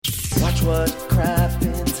Watch what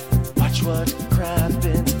crappens, watch what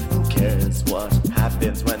crappens. Who cares what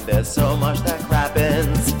happens when there's so much that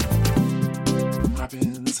crappens?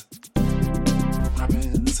 Crappens,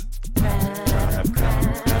 crappens. Crappens.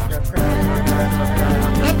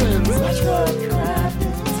 Watch what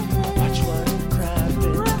crappens, watch what crappens.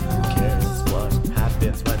 Who cares what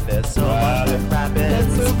happens when there's so much that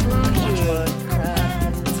crappens? Watch what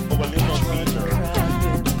crappens, watch what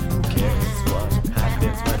crappens. Who cares what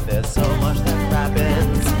happens when there's so much that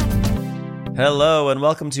crappens? Hello and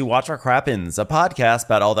welcome to Watch Our Crappens, a podcast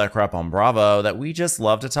about all that crap on Bravo that we just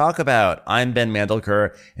love to talk about. I'm Ben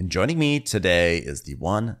Mandelker, and joining me today is the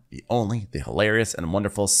one, the only, the hilarious and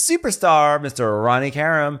wonderful superstar, Mr. Ronnie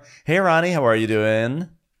Karam. Hey Ronnie, how are you doing?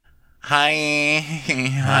 Hi.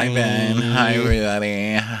 Hi, Ben. Hi,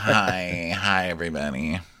 everybody. Hi,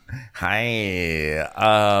 everybody.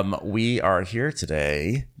 Hi. We are here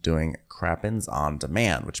today doing Crappens on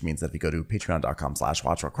Demand, which means that if you go to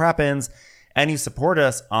patreon.com/watchourcrappens and you support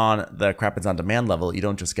us on the Crappens on Demand level, you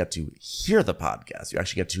don't just get to hear the podcast. You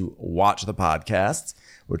actually get to watch the podcasts,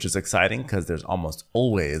 which is exciting because there's almost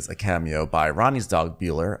always a cameo by Ronnie's dog,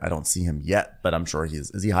 Bueller. I don't see him yet, but I'm sure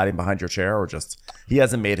is he hiding behind your chair or just he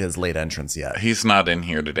hasn't made his late entrance yet? He's not in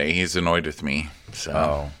here today. He's annoyed with me.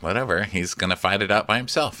 So, whatever. He's going to fight it out by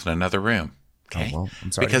himself in another room. Okay. Oh, well,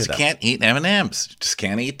 I'm sorry because he can't eat M&Ms. Just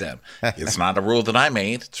can't eat them. It's not a rule that I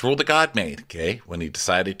made. It's a rule that God made, okay? When he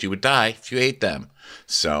decided you would die if you ate them.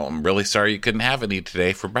 So I'm really sorry you couldn't have any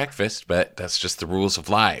today for breakfast, but that's just the rules of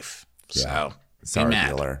life. Yeah. So, sorry,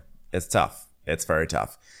 Bueller. It's tough. It's very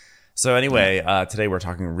tough. So anyway, today we're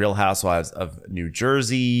talking Real Housewives of New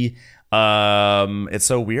Jersey. It's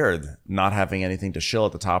so weird not having anything to shill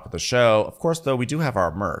at the top of the show. Of course, though, we do have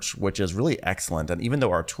our merch, which is really excellent. And even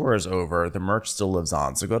though our tour is over, the merch still lives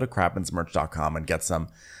on. So go to crappensmerch.com and get some.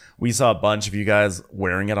 We saw a bunch of you guys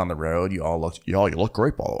wearing it on the road. You look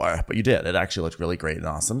great, by the way. But you did. It actually looked really great and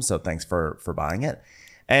awesome. So thanks for buying it.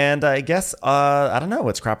 And I guess, I don't know,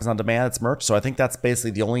 it's Crappens on Demand, it's merch. So I think that's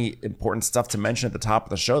basically the only important stuff to mention at the top of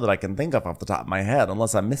the show that I can think of off the top of my head,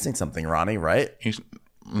 unless I'm missing something, Ronnie, right?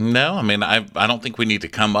 No, I mean, I don't think we need to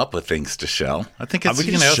come up with things to shill. I think it's,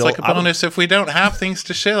 it's shill, like a bonus if we don't have things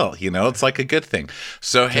to shill. It's like a good thing.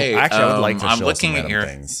 So, hey, actually, I would like to I'm shill looking some at your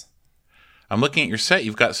things. I'm looking at your set.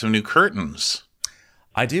 You've got some new curtains.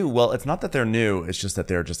 I do. Well, it's not that they're new. It's just that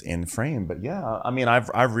they're just in frame. But yeah, I mean,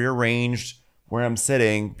 I've rearranged where I'm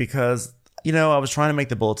sitting because, I was trying to make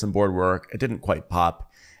the bulletin board work. It didn't quite pop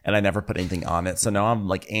and I never put anything on it. So now I'm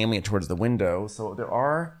like aiming it towards the window. So there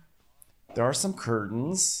are some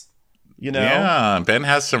curtains, Yeah, Ben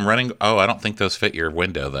has some running. Oh, I don't think those fit your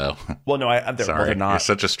window though. Well, no, they're not. You're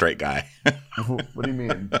such a straight guy. What do you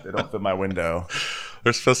mean? They don't fit my window.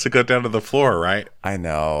 They're supposed to go down to the floor, right? I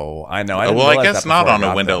know. I guess not on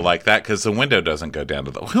a window like that because the window doesn't go down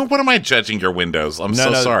to the. What am I judging your windows? I'm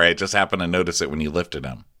so sorry. I just happened to notice it when you lifted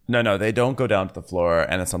them. No, they don't go down to the floor,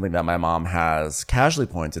 and it's something that my mom has casually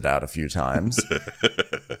pointed out a few times.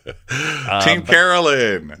 Team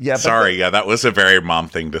Carolyn. Yeah, that was a very mom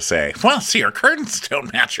thing to say. Well, see, your curtains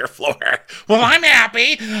don't match your floor. Well, I'm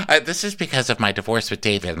happy. This is because of my divorce with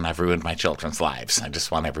David, and I've ruined my children's lives. I just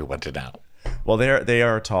want everyone to know. Well, they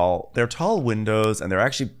are tall. They're tall windows, and they're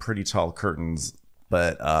actually pretty tall curtains.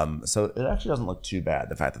 But so it actually doesn't look too bad.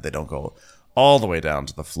 The fact that they don't go all the way down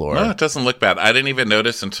to the floor. No, it doesn't look bad. I didn't even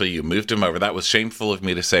notice until you moved them over. That was shameful of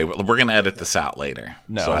me to say. Well, we're going to edit this out later.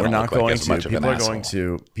 No, so we're not going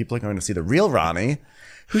to. People are going to see the real Ronnie,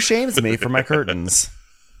 who shames me for my curtains.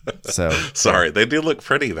 So sorry, they do look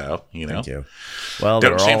pretty though. Thank you. Well,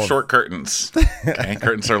 don't shame short curtains. Okay?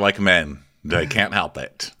 Curtains are like men. They can't help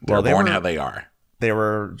it. They're born how they are. They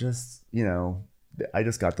were just, I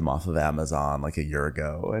just got them off of Amazon like a year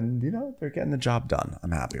ago, and they're getting the job done.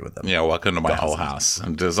 I'm happy with them. Yeah, welcome to my whole house.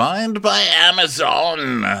 I'm designed by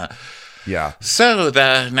Amazon. Yeah. So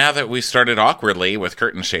now that we started awkwardly with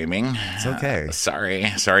curtain shaming, it's okay. Sorry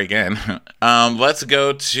again. Let's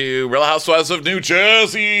go to Real Housewives of New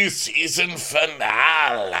Jersey season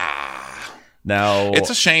finale. Now,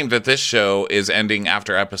 it's a shame that this show is ending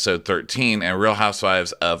after episode 13 and Real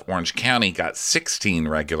Housewives of Orange County got 16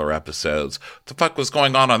 regular episodes. What the fuck was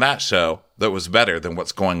going on that show that was better than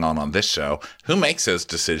what's going on this show? Who makes those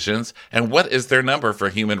decisions? And what is their number for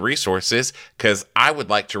human resources? Because I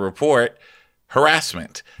would like to report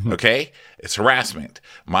harassment. Okay? It's harassment.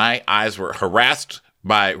 My eyes were harassed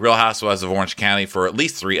by Real Housewives of Orange County for at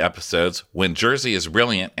least 3 episodes when Jersey is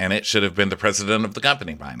brilliant and it should have been the president of the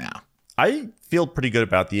company by now. I feel pretty good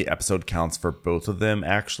about the episode counts for both of them,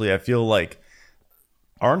 actually. I feel like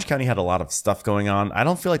Orange County had a lot of stuff going on. I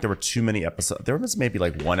don't feel like there were too many episodes. There was maybe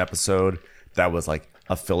like one episode that was like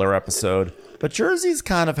a filler episode. But Jersey's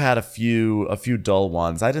kind of had a few dull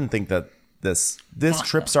ones. I didn't think that this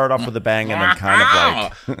trip started off with a bang and then kind of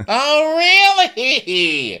like oh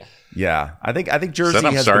really? Yeah. I think Jersey Said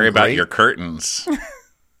I'm has sorry been about great. your curtains.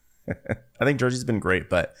 I think Jersey's been great,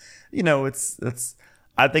 but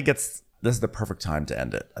I think this is the perfect time to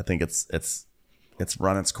end it. I think it's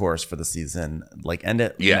run its course for the season. Like, end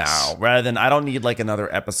it now, rather than, I don't need like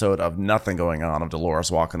another episode of nothing going on, of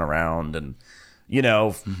Dolores walking around and,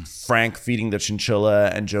 Frank feeding the chinchilla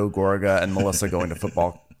and Joe Gorga and Melissa going to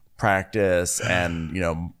football practice and,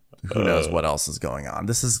 who knows what else is going on.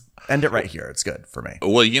 End it right here. It's good for me.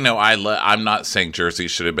 Well, I'm not saying Jersey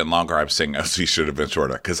should have been longer. I'm saying OC should have been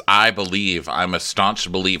shorter, because I'm a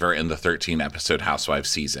staunch believer in the 13-episode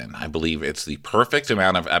Housewives season. I believe it's the perfect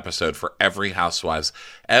amount of episode for every Housewives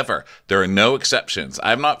ever. There are no exceptions.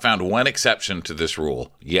 I've not found one exception to this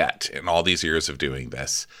rule yet in all these years of doing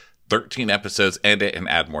this. 13 episodes, end it, and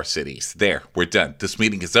add more cities. There, we're done. This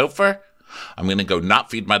meeting is over. I'm going to go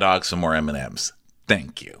not feed my dog some more M&Ms.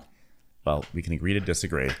 Thank you. Well, we can agree to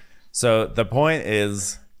disagree. So the point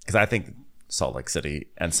is, because I think Salt Lake City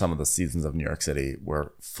and some of the seasons of New York City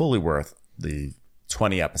were fully worth the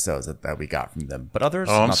 20 episodes that we got from them, but others.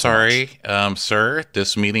 Oh, I'm not so sorry, sir.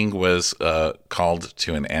 This meeting was called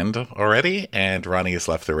to an end already, and Ronnie has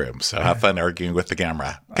left the room. So have fun arguing with the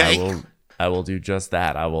camera. Okay. I will do just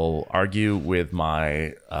that. I will argue with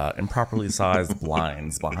my improperly sized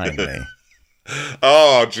blinds behind me.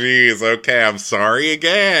 Oh, geez. Okay, I'm sorry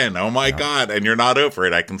again. Oh, my God. And you're not over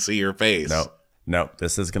it. I can see your face. No.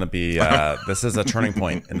 This is going to be, this is a turning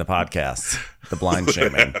point in the podcast. The blind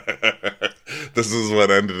shaming. This is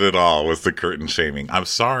what ended it all, was the curtain shaming. I'm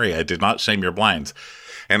sorry. I did not shame your blinds.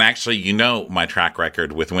 And actually, my track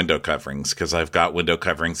record with window coverings, because I've got window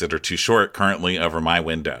coverings that are too short currently over my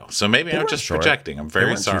window. So maybe I'm just projecting. I'm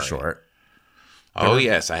very sorry. Too short. Oh,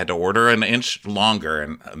 yes. I had to order an inch longer,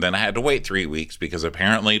 and then I had to wait 3 weeks because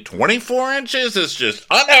apparently 24 inches is just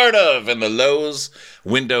unheard of in the Lowe's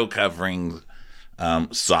window covering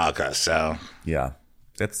saga. So, yeah,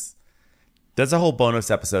 there's a whole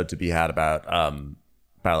bonus episode to be had about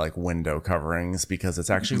like window coverings, because it's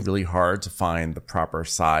actually really hard to find the proper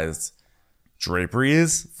sized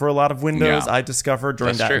draperies for a lot of windows. I discovered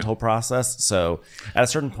during that whole process. So at a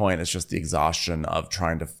certain point, it's just the exhaustion of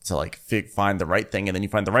trying to find the right thing, and then you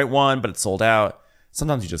find the right one, but it's sold out.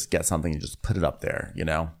 Sometimes you just get something, you just put it up there,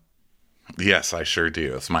 Yes, I sure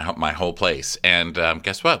do. It's my whole place. And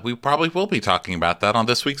guess what? We probably will be talking about that on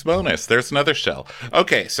this week's bonus. There's another show.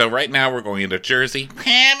 Okay, so right now we're going into Jersey.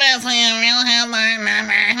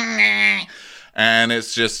 And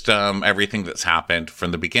it's just everything that's happened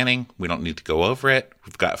from the beginning. We don't need to go over it.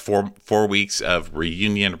 We've got four weeks of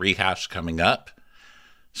reunion rehash coming up.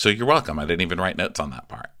 So you're welcome. I didn't even write notes on that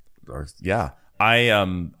part. Yeah.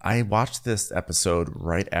 I watched this episode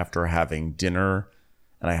right after having dinner,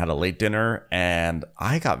 and I had a late dinner, and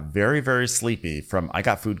I got very, very sleepy I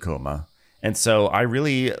got food coma. And so I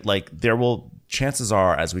really chances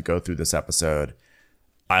are, as we go through this episode,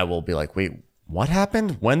 I will be like, wait, what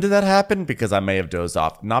happened? When did that happen? Because I may have dozed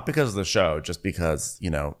off, not because of the show, just because,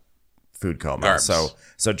 food coma. Carbs.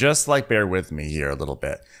 So just bear with me here a little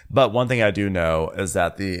bit. But one thing I do know is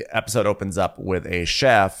that the episode opens up with a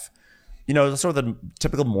chef, sort of the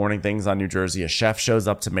typical morning things on New Jersey. A chef shows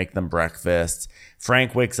up to make them breakfast.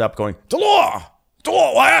 Frank wakes up going, Delore,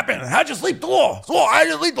 what happened? How'd you sleep, Delore? How'd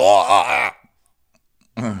you sleep, Delore?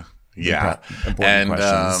 Yeah.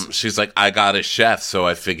 And she's like, I got a chef, so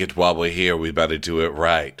I figured while we're here, we better do it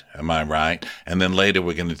right. Am I right? And then later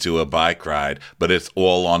we're going to do a bike ride, but it's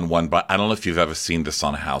all on one bike. I don't know if you've ever seen this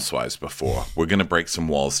on Housewives before. We're going to break some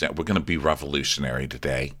walls down. We're going to be revolutionary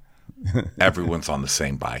today. Everyone's on the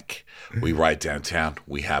same bike. We ride downtown.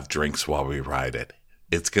 We have drinks while we ride it.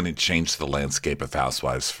 It's going to change the landscape of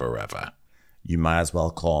Housewives forever. You might as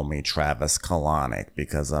well call me Travis Kalanick,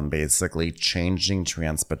 because I'm basically changing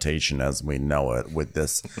transportation as we know it with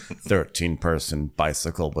this 13-person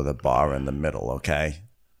bicycle with a bar in the middle, okay?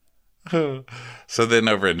 So then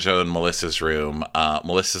over in Joe and Melissa's room,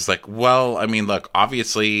 Melissa's like, well, I mean, look,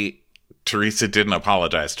 obviously Teresa didn't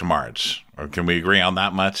apologize to Marge. Or can we agree on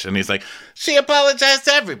that much? And he's like, she apologized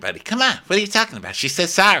to everybody. Come on, what are you talking about? She said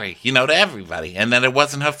sorry, to everybody. And then it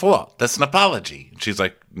wasn't her fault. That's an apology. And she's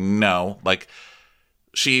like, no.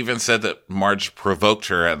 She even said that Marge provoked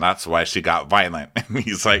her, and that's why she got violent. And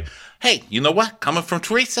he's like, hey, you know what? Coming from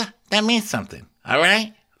Teresa, that means something. All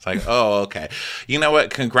right? It's like, oh, okay. You know what?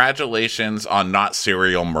 Congratulations on not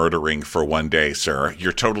serial murdering for one day, sir.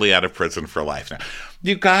 You're totally out of prison for life now.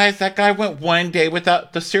 You guys, that guy went one day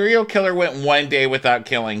without, the serial killer went one day without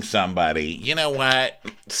killing somebody. You know what?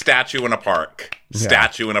 Statue in a park. Yeah.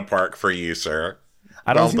 Statue in a park for you, sir.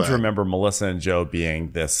 I don't Well seem to done. remember Melissa and Joe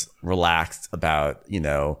being this relaxed about,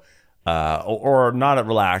 or not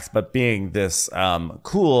relaxed, but being this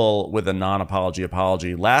cool with a non-apology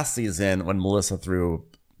apology last season when Melissa threw a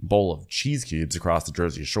bowl of cheese cubes across the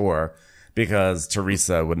Jersey Shore because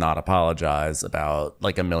Teresa would not apologize about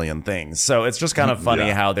like a million things. So it's just kind of funny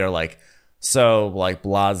how they're like so like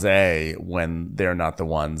blasé when they're not the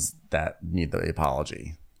ones that need the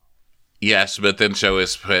apology. Yes, but then Joe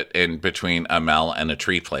is put in between a Mel and a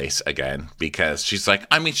tree place again because she's like,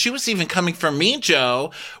 I mean, she was even coming for me,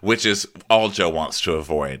 Joe, which is all Joe wants to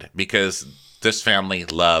avoid because this family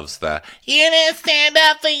loves the, you didn't stand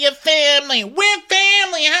up for your family. We're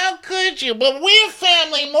family. How could you? But we're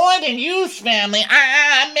family more than you's family.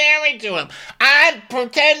 I'm married to him. I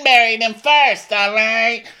pretend married him first, all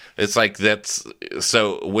right? It's like that's,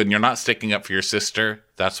 so when you're not sticking up for your sister,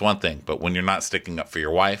 that's one thing. But when you're not sticking up for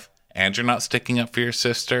your wife, and you're not sticking up for your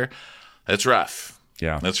sister, it's rough.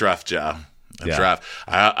 Yeah. It's rough, Joe. It's rough.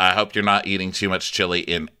 I hope you're not eating too much chili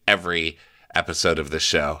in every episode of this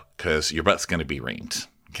show because your butt's going to be reamed.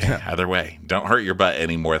 Okay. Either way, don't hurt your butt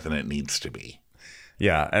any more than it needs to be.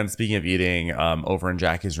 Yeah. And speaking of eating, over in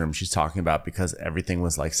Jackie's room, she's talking about because everything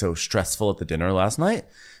was like so stressful at the dinner last night,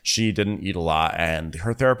 she didn't eat a lot. And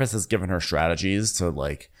her therapist has given her strategies to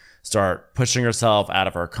like start pushing herself out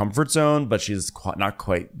of her comfort zone, but she's not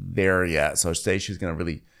quite there yet. So say she's going to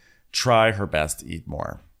really try her best to eat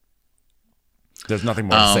more. There's nothing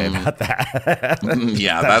more to say about that.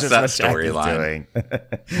 Yeah, that's that storyline.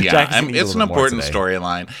 Yeah, it's an important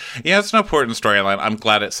storyline. Yeah, it's an important storyline. I'm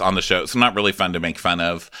glad it's on the show. It's not really fun to make fun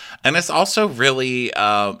of. And it's also really,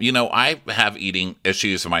 I have eating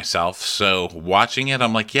issues myself. So watching it,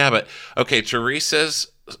 I'm like, yeah, but okay,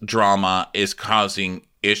 Teresa's drama is causing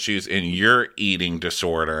issues in your eating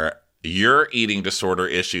disorder. Your eating disorder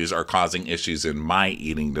issues are causing issues in my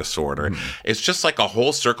eating disorder. It's just like a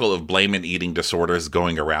whole circle of blame and eating disorders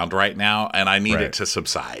going around right now, and I need it to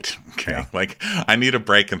subside. Okay, like I need a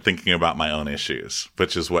break in thinking about my own issues,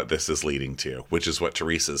 which is what this is leading to, which is what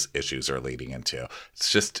Teresa's issues are leading into.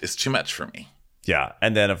 It's too much for me. Yeah,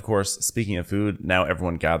 and then of course, speaking of food, now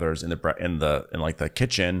everyone gathers in the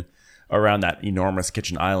kitchen around that enormous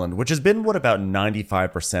kitchen island, which has been what about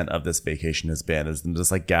 95% of this vacation has been, is them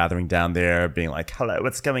just like gathering down there, being like, hello,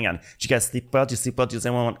 what's going on? Did you guys sleep well? Do you sleep well? Does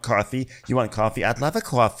anyone want coffee? You want coffee? I'd love a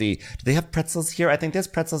coffee. Do they have pretzels here? I think there's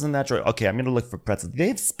pretzels in that drawer. Okay, I'm going to look for pretzels. Do they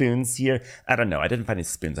have spoons here? I don't know. I didn't find any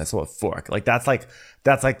spoons. I saw a fork. That's like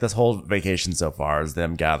this whole vacation so far is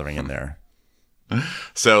them gathering in there.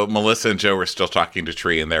 So Melissa and Joe were still talking to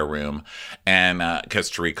Tree in their room, and because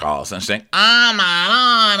Tree calls and she's saying, "I'm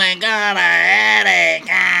alone, I got a headache."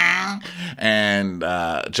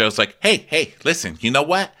 And Joe's like, "Hey, listen, you know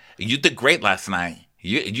what? You did great last night.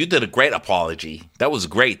 You did a great apology. That was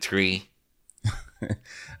great, Tree."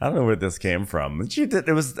 I don't know where this came from.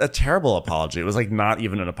 It was a terrible apology. It was like not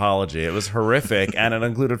even an apology. It was horrific, and it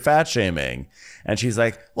included fat shaming. And she's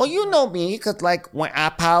like, well, you know me, because like when I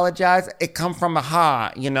apologize, it comes from the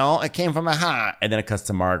heart, It came from the heart. And then it cuts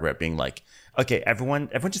to Margaret being like, okay, everyone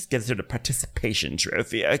just gets the participation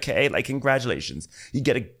trophy, okay? Like, congratulations. You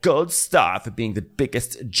get a gold star for being the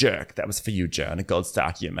biggest jerk. That was for you, Joe, and a gold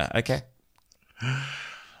star humor, okay?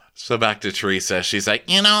 So back to Teresa. She's like,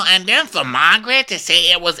 and then for Margaret to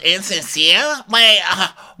say it was insincere? Wait,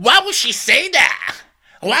 why would she say that?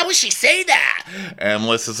 Why would she say that? And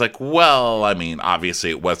Melissa's like, well, I mean,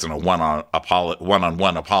 obviously it wasn't a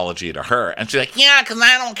one-on-one apology to her. And she's like, yeah, because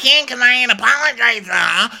I don't care because I ain't apologizing to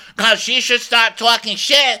her. Because she should start talking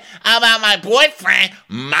shit about my boyfriend,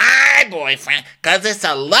 because it's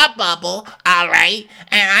a love bubble, all right?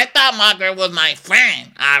 And I thought Margaret was my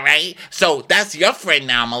friend, all right? So that's your friend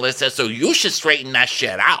now, Melissa, so you should straighten that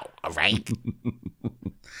shit out, all right?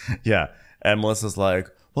 Yeah, and Melissa's like,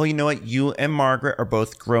 well, you know what? You and Margaret are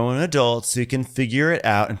both grown adults, so you can figure it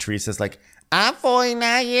out. And Teresa's like, I'm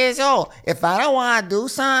 49 years old. If I don't want to do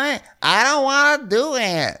something, I don't want to do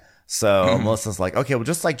it. So Melissa's like, okay, well,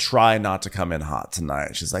 just like try not to come in hot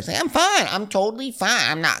tonight. She's like, I'm fine. I'm totally fine.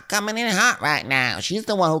 I'm not coming in hot right now. She's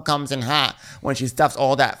the one who comes in hot when she stuffs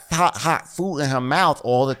all that hot food in her mouth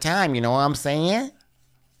all the time. You know what I'm saying?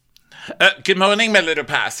 Good morning, my little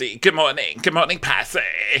Passy. Good morning, Passy.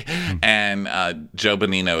 And Joe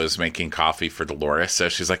Bonino is making coffee for Dolores. So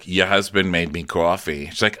she's like, your husband made me coffee.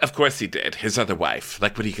 She's like, of course he did. His other wife.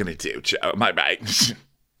 Like, what are you going to do, Joe? My right.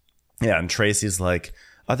 Yeah, and Tracy's like,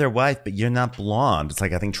 other wife, but you're not blonde. It's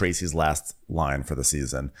like, I think Tracy's last line for the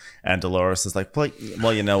season. And Dolores is like,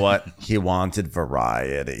 well, you know what? He wanted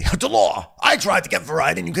variety. Dolores, I tried to get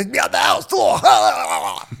variety and you kicked me out of the house. Dolores.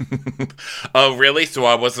 Oh, really? So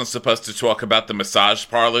I wasn't supposed to talk about the massage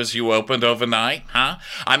parlors you opened overnight, huh?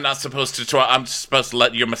 I'm not supposed to talk. I'm supposed to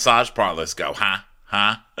let your massage parlors go, huh?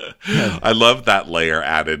 I love that layer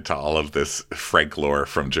added to all of this Frank lore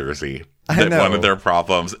from Jersey. That one of their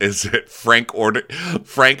problems is that Frank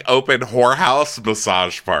opened whorehouse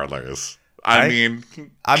massage parlors. I mean,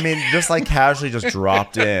 just like casually just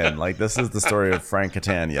dropped in. Like, this is the story of Frank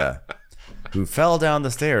Catania, who fell down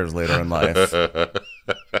the stairs later in life.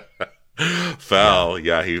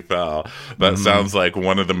 Yeah, he fell. That sounds like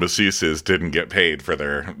one of the masseuses didn't get paid for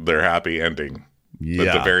their happy ending. Yeah.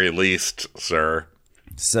 At the very least, sir.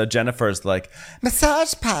 So Jennifer's like,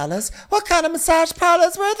 massage parlors? What kind of massage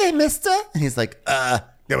parlors were they, mister? And he's like,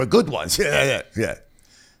 they were good ones. Yeah.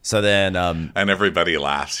 So then... and everybody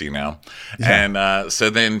laughs, you know. Yeah. And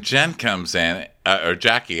so then Jen comes in, or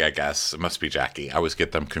Jackie, I guess. It must be Jackie. I always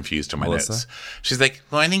get them confused in my notes. She's like,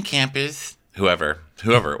 morning, campers. Whoever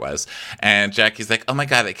it was. And Jackie's like, oh my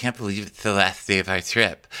God, I can't believe it's the last day of our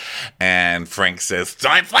trip. And Frank says,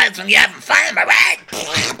 time flies when you're having fun, am I right?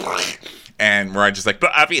 And Mariah just like,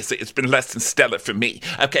 but obviously it's been less than stellar for me.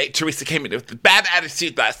 Okay, Teresa came in with a bad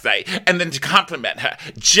attitude last night, and then to compliment her,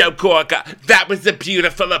 Joe Gorga, that was a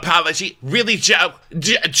beautiful apology. Really, Joe?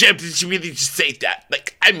 Joe, did you really just say that?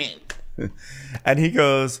 Like, I mean. And he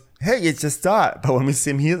goes, hey, it's just that. But when we see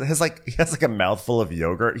him, he has like a mouthful of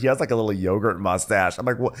yogurt. He has like a little yogurt mustache. I'm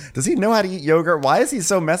like, what? Does he know how to eat yogurt? Why is he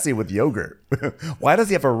so messy with yogurt? Why does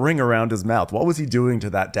he have a ring around his mouth? What was he doing to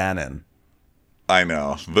that Dannon? I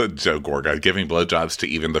know, the Joe Gorga giving blowjobs to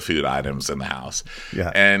even the food items in the house.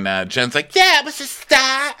 Yeah. And Jen's like, yeah, it was a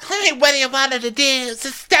start. I mean, what do you want her to do? It's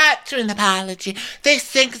a start to an apology. They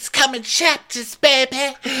think it's coming chapters,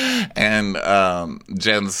 baby. And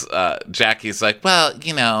Jackie's like, well,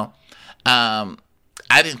 you know, I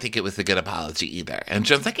didn't think it was a good apology either. And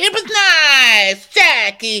Jen's like, it was nice,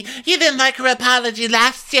 Jackie. You didn't like her apology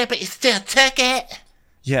last year, but you still took it.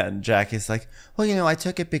 Yeah, and Jackie's like, well, you know, I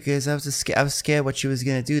took it because I was scared what she was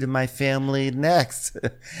going to do to my family next.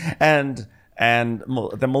 and then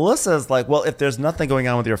Melissa's like, well, if there's nothing going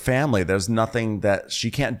on with your family, there's nothing that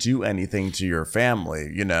she can't do anything to your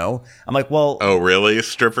family, you know? I'm like, well. Oh, really?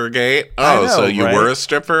 Stripper gate? Oh, so you were a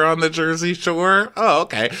stripper on the Jersey Shore? Oh,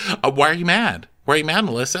 okay. Why are you mad? Why are you mad,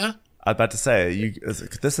 Melissa? I was about to say,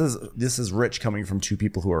 this is rich coming from two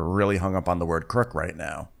people who are really hung up on the word crook right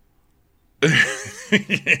now.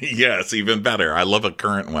 Yes, even better. I love a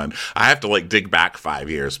current one. I have to like dig back 5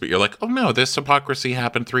 years, but you're like, oh no, this hypocrisy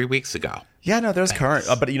happened 3 weeks ago. Yeah, no, there's current,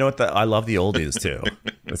 but you know what? I love the oldies too.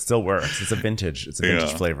 It still works. It's a vintage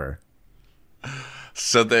flavor.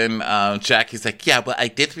 So then Jackie's like, yeah, well, I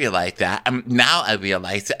did realize that. Now I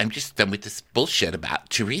realize that I'm just done with this bullshit about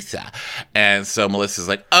Teresa. And so Melissa's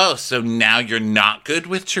like, oh, so now you're not good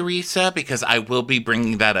with Teresa? Because I will be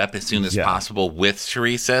bringing that up as soon as possible with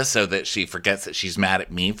Teresa so that she forgets that she's mad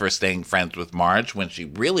at me for staying friends with Marge when she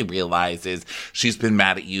really realizes she's been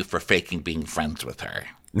mad at you for faking being friends with her.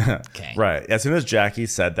 Okay. Right. As soon as Jackie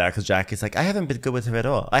said that, because Jackie's like, I haven't been good with her at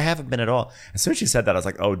all. I haven't been at all. As soon as she said that, I was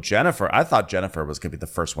like, oh, Jennifer. I thought Jennifer was going to be the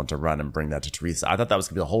first one to run and bring that to Teresa. I thought that was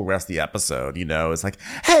going to be the whole rest of the episode. You know, it's like,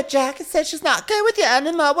 hey, Jackie said she's not good with you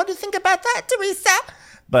anymore. What do you think about that, Teresa?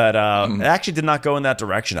 But it actually did not go in that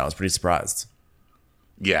direction. I was pretty surprised.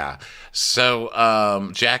 Yeah. So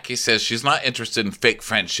Jackie says she's not interested in fake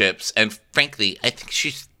friendships. And frankly, I think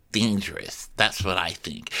she's dangerous. That's what I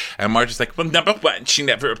think. And Marge is like, well, number one, she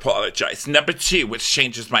never apologized. Number two, which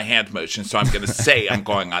changes my hand motion, so I'm going to say I'm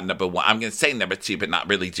going on number one. I'm going to say number two, but not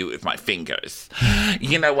really do it with my fingers.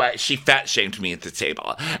 You know what? She fat shamed me at the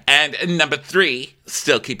table. And number three,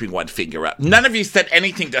 still keeping one finger up. None of you said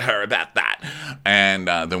anything to her about that. And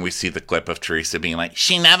then we see the clip of Teresa being like,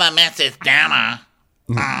 she never misses Dana.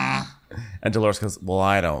 And Dolores goes, well,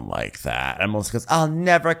 I don't like that. And Melissa goes, I'll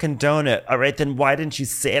never condone it. All right, then why didn't you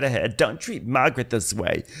say to her, don't treat Margaret this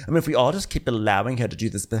way? I mean, if we all just keep allowing her to do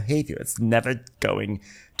this behavior, it's never going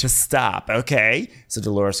to stop, okay? So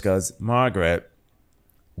Dolores goes, Margaret,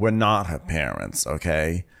 we're not her parents,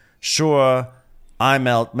 okay? Sure, I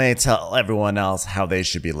may tell everyone else how they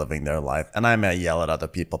should be living their life, and I may yell at other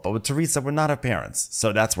people, but with Teresa, we're not her parents.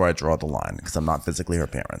 So that's where I draw the line, because I'm not physically her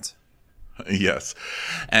parent. Yes.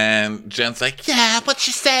 And Jen's like, yeah, what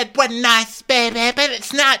she said was nice, baby, but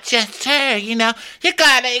it's not just her, you know? You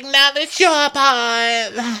gotta acknowledge your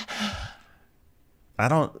part.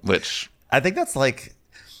 I think that's like,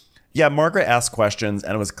 yeah, Margaret asked questions,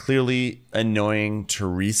 and it was clearly annoying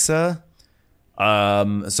Teresa.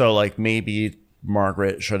 So like maybe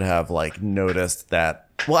Margaret should have like noticed that.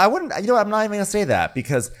 Well, I wouldn't, I'm not even gonna say that,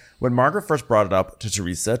 because when Margaret first brought it up to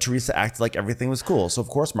Teresa acted like everything was cool. So of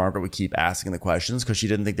course Margaret would keep asking the questions because she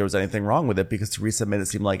didn't think there was anything wrong with it, because Teresa made it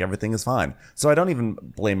seem like everything is fine. So I don't even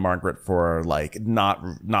blame Margaret for like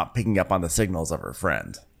not picking up on the signals of her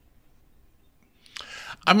friend.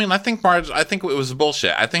 I mean, I think it was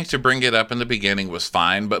bullshit. I think to bring it up in the beginning was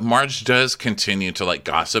fine, but Marge does continue to like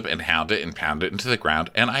gossip and hound it and pound it into the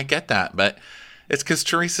ground. And I get that, but it's because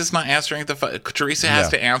Teresa's not answering Teresa has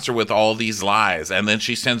to answer with all these lies. And then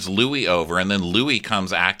she sends Louis over, and then Louis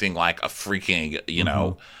comes acting like a freaking,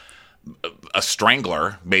 a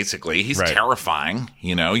strangler, basically. He's terrifying,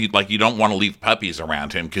 you don't want to leave puppies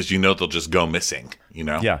around him because they'll just go missing,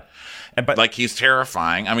 Yeah. But like, he's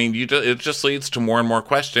terrifying. I mean, it just leads to more and more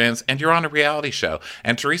questions, and you're on a reality show.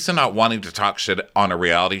 And Teresa not wanting to talk shit on a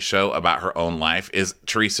reality show about her own life is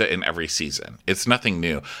Teresa in every season. It's nothing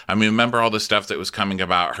new. I mean, remember all the stuff that was coming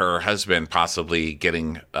about her husband possibly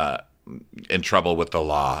getting in trouble with the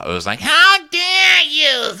law? It was like, how dare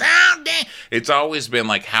you? How dare? It's always been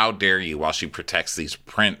like, how dare you, while she protects these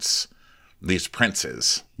princes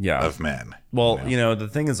of men. Well, the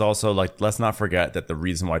thing is also, like, let's not forget that the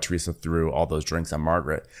reason why Teresa threw all those drinks on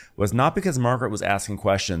Margaret was not because Margaret was asking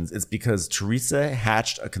questions. It's because Teresa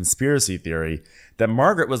hatched a conspiracy theory that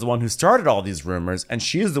Margaret was the one who started all these rumors, and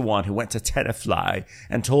she is the one who went to Tenafly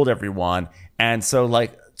and told everyone. And so,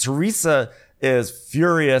 like, Teresa is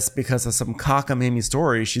furious because of some cockamamie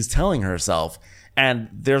story she's telling herself, and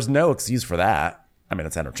there's no excuse for that. I mean,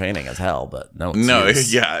 it's entertaining as hell, but no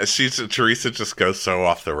excuse. Teresa just goes so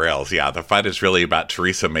off the rails. Yeah, the fight is really about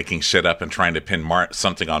Teresa making shit up and trying to pin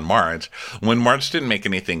something on Marge, when Marge didn't make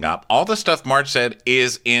anything up. All the stuff Marge said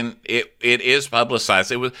is it is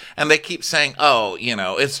publicized. It was, and they keep saying, oh,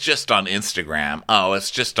 it's just on Instagram. Oh,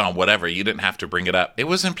 it's just on whatever. You didn't have to bring it up. It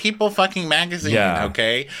was in People fucking magazine,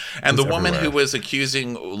 okay? And the woman who was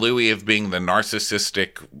accusing Louis of being the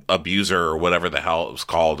narcissistic abuser, or whatever the hell it was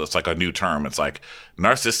called, it's like a new term. It's like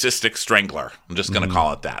narcissistic strangler. I'm just going to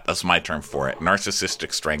call it that. That's my term for it.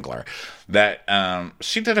 Narcissistic strangler. That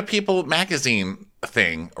she did a People magazine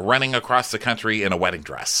thing running across the country in a wedding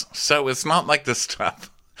dress. So it's not like this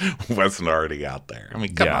stuff wasn't already out there. I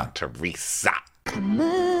mean, come on, Teresa.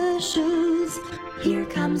 Commercials. Here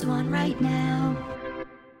comes one right now.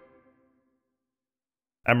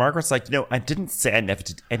 And Margaret's like, I didn't say I never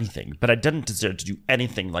did anything, but I didn't deserve to do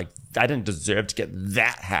anything. Like, I didn't deserve to get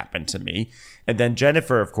that happen to me. And then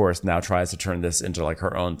Jennifer, of course, now tries to turn this into like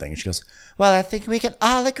her own thing. She goes, well, I think we can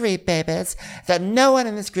all agree, babies, that no one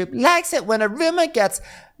in this group likes it when a rumor gets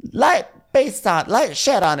light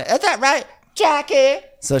shed on it. Is that right, Jackie?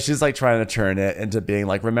 So she's like trying to turn it into being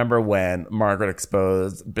like, remember when Margaret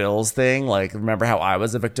exposed Bill's thing? Like, remember how I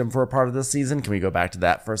was a victim for a part of this season? Can we go back to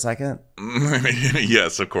that for a second?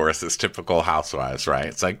 Yes, of course. It's typical Housewives, right?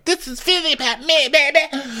 It's like, this is really about me, baby.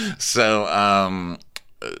 So,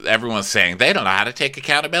 everyone's saying they don't know how to take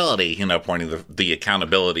accountability, pointing the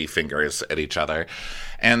accountability fingers at each other.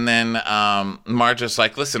 And then Marge is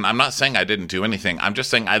like, listen, I'm not saying I didn't do anything. I'm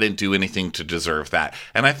just saying I didn't do anything to deserve that.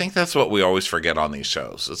 And I think that's what we always forget on these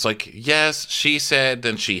shows. It's like, yes, she said,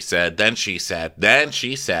 then she said, then she said, then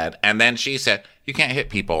she said, and then she said. You can't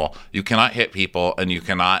hit people. You cannot hit people, and you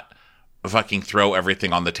cannot fucking throw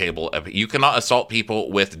everything on the table. You cannot assault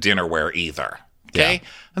people with dinnerware either. Okay? Yeah.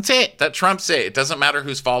 That's it. That trumps it. It doesn't matter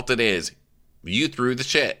whose fault it is. You threw the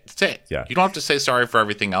shit. That's it. Yeah. You don't have to say sorry for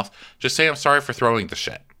everything else. Just say, I'm sorry for throwing the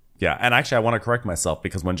shit. Yeah. And actually, I want to correct myself,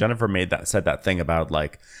 because when Jennifer said that thing about,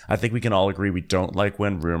 like, I think we can all agree we don't like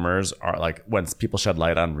when rumors are, like, when people shed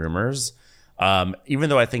light on rumors. Even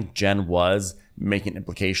though I think Jen was making an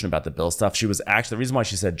implication about the Bill stuff, she was actually, the reason why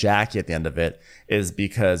she said Jackie at the end of it is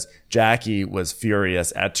because Jackie was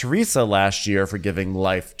furious at Teresa last year for giving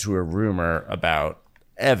life to a rumor about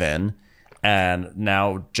Evan. And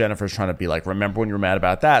now Jennifer's trying to be like, remember when you were mad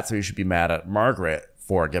about that? So you should be mad at Margaret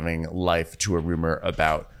for giving life to a rumor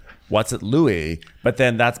about Louis. But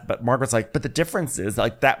Margaret's like, but the difference is,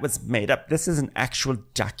 like, that was made up. This is an actual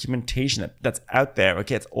documentation that's out there.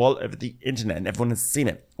 Okay, it's all over the internet and everyone has seen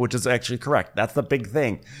it, which is actually correct. That's the big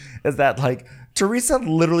thing, is that, like, Teresa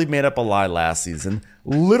literally made up a lie last season,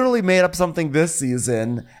 literally made up something this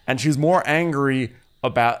season, and she's more angry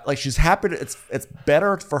about, like, she's happy to, it's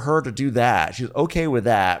better for her to do that. She's okay with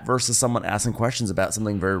that versus someone asking questions about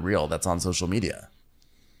something very real that's on social media.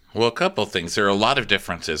 Well, a couple things. There are a lot of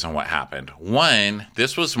differences in what happened. One,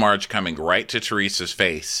 this was Marge coming right to Teresa's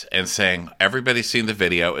face and saying, everybody's seen the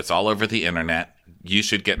video. It's all over the internet. You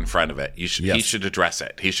should get in front of it. He should address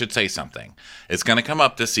it. He should say something. It's going to come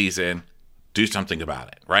up this season. Do something about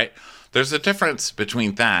it, right? There's a difference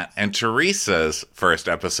between that and Teresa's first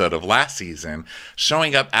episode of last season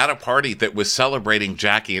showing up at a party that was celebrating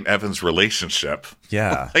Jackie and Evan's relationship.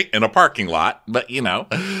 Yeah. Like, in a parking lot, but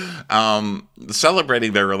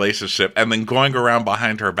celebrating their relationship and then going around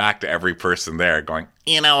behind her back to every person there going,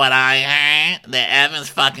 you know what I heard? That Evan's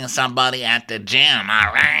fucking somebody at the gym,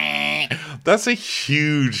 all right? That's a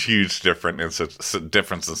huge, huge difference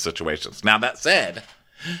in situations. Now, that said,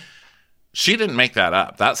 she didn't make that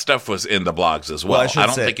up. That stuff was in the blogs as well. I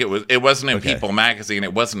don't think it wasn't in People magazine.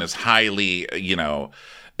 It wasn't as highly,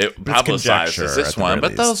 publicized as this one.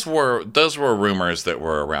 But those were rumors that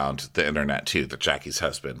were around the internet too. That Jackie's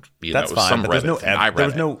husband, that's fine. But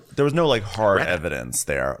there was no like hard evidence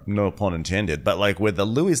there. No pun intended. But like with the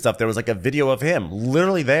Louis stuff, there was like a video of him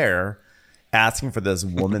literally there asking for this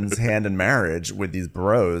woman's hand in marriage with these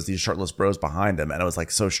shirtless bros behind him, and it was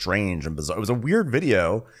like so strange and bizarre. It was a weird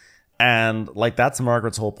video. And like that's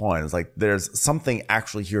Margaret's whole point. It's like there's something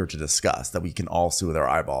actually here to discuss that we can all see with our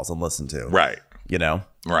eyeballs and listen to. Right.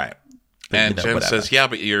 Right. And Jen whatever. says, yeah,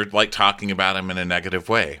 but you're like talking about him in a negative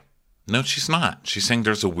way. No, she's not. She's saying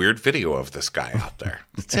there's a weird video of this guy out there.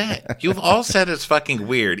 That's it. You've all said it's fucking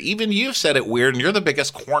weird. Even you've said it weird, and you're the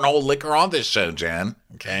biggest cornhole licker on this show, Jen.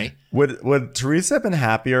 Okay? Would Teresa have been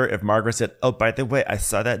happier if Margaret said, oh, by the way, I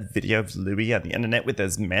saw that video of Louis on the internet with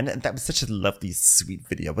those men, and that was such a lovely, sweet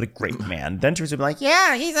video. What a great man. Then Teresa would be like,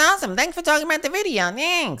 yeah, he's awesome. Thanks for talking about the video.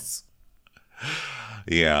 Thanks.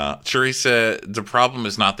 Yeah. Teresa, the problem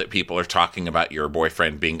is not that people are talking about your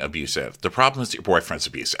boyfriend being abusive. The problem is that your boyfriend's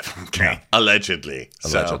abusive. Okay. Yeah. Allegedly.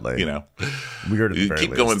 So, weird.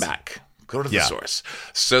 Keep going back. Go to the source.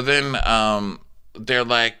 So then they're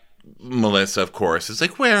like, Melissa, of course, is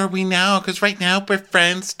like, where are we now? Because right now we're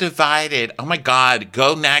friends divided. Oh my God,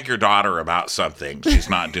 go nag your daughter about something she's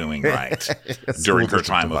not doing right during her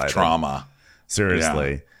time of trauma.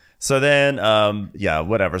 Seriously. Yeah. So then,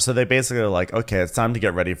 whatever. So they basically are like, okay, it's time to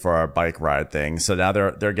get ready for our bike ride thing. So now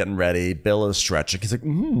they're getting ready. Bill is stretching. He's like,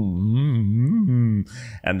 and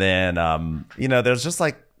then, there's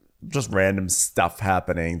just random stuff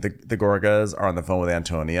happening. The Gorgas are on the phone with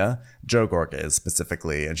Antonia. Joe Gorga is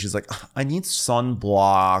specifically. And she's like, I need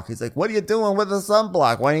sunblock. He's like, what are you doing with the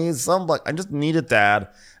sunblock? Why do you need sunblock? I just need it, Dad.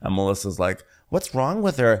 And Melissa's like, what's wrong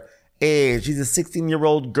with her? Hey, she's a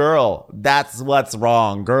 16-year-old girl. That's what's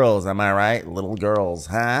wrong. Girls, am I right? Little girls,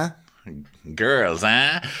 huh? Girls,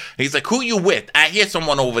 huh? He's like, who you with? I hear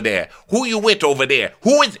someone over there. Who you with over there?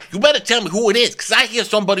 Who is it? You better tell me who it is, because I hear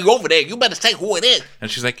somebody over there. You better say who it is. And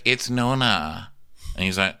she's like, it's Nona. And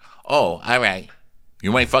he's like, oh, all right.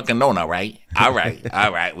 You ain't fucking Nona, right? All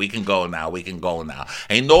right. We can go now.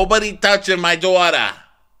 Ain't nobody touching my daughter.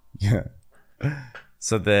 Yeah.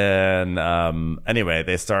 So then, anyway,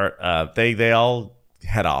 they start, they all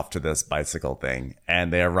head off to this bicycle thing,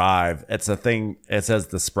 and they arrive. It's a thing, it says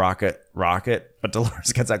the Sprocket Rocket, but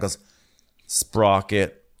Dolores gets out and goes,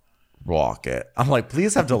 Sprocket Rocket. I'm like,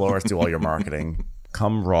 please have Dolores do all your marketing.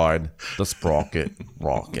 Come ride the Sprocket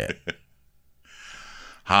Rocket.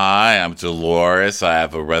 Hi, I'm Dolores. I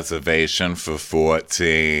have a reservation for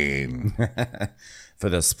 14. For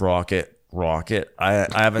the Sprocket Rocket. I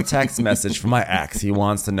have a text message from my ex. He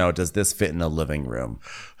wants to know, does this fit in a living room?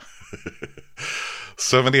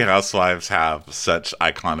 So many housewives have such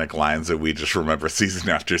iconic lines that we just remember season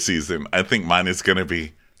after season. I think mine is going to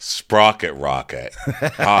be Sprocket Rocket.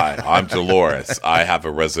 Hi, I'm Dolores. I have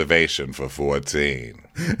a reservation for 14.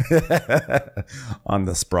 On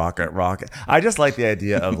the Sprocket Rocket. I just like the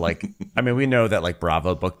idea of like, I mean, we know that like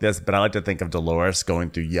Bravo booked this, but I like to think of Dolores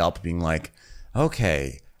going through Yelp being like,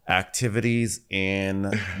 okay, activities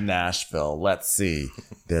in Nashville. Let's see.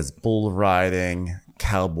 There's bull riding,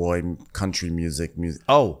 cowboy, country music.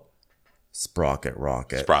 Oh, Sprocket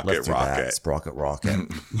Rocket. Sprocket Rocket. Sprocket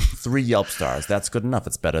Rocket. 3 Yelp stars. That's good enough.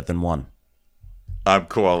 It's better than 1. I'm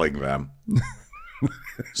calling them.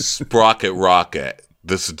 Sprocket Rocket.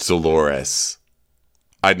 This is Dolores.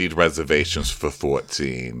 I need reservations for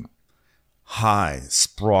 14. Hi,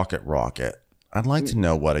 Sprocket Rocket. I'd like to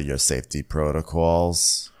know, what are your safety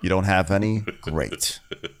protocols? You don't have any? Great.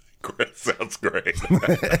 Sounds great.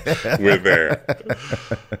 We're there.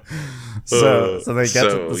 So they get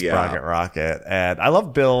to the Sprocket Rocket. And I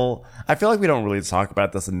love Bill. I feel like we don't really talk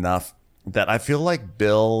about this enough, that I feel like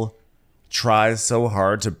Bill tries so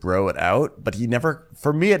hard to bro it out, but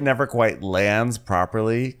for me, it never quite lands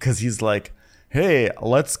properly, because he's like, hey,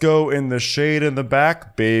 let's go in the shade in the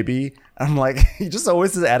back, baby. I'm like, he just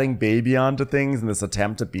always is adding baby onto things in this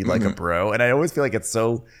attempt to be like a bro. And I always feel like it's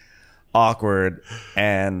so awkward.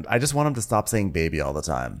 And I just want him to stop saying baby all the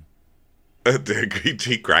time.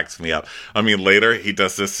 He cracks me up. I mean, later he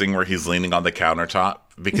does this thing where he's leaning on the countertop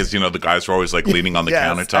because, the guys were always like leaning on the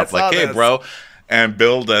Yes, I countertop, saw like, hey, this. bro. And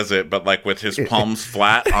Bill does it, but like with his palms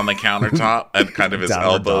flat on the countertop and kind of his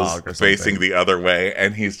Downward elbows dog or facing something. the other way.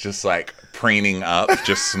 And he's just like preening up,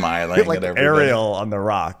 just smiling like at everything. Ariel on the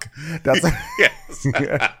rock. That's Yes.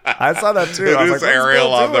 I saw that too. It I was is like, what's Ariel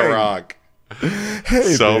Bill on the doing? rock.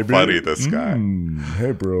 Hey, So baby. funny, this guy.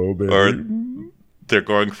 Hey, bro, baby. Or they're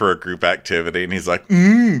going for a group activity, and he's like,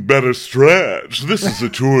 better stretch. This is a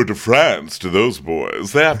Tour de France to those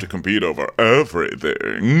boys. They have to compete over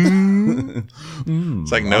everything.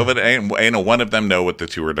 It's like nobody, ain't a one of them know what the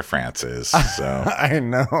Tour de France is. So I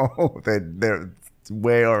know. They're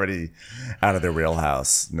way already out of their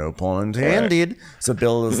wheelhouse. No pun intended. So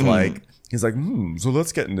Bill is like, he's like, so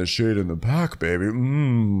let's get in the shade in the back, baby.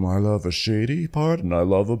 I love a shady part and I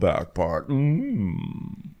love a back part.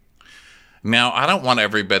 now, I don't want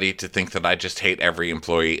everybody to think that I just hate every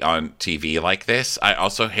employee on TV like this. I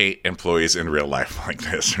also hate employees in real life like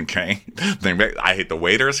this, okay? I hate the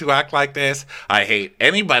waiters who act like this. I hate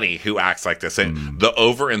anybody who acts like this. And the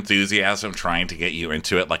over-enthusiasm trying to get you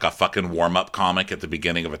into it like a fucking warm-up comic at the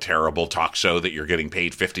beginning of a terrible talk show that you're getting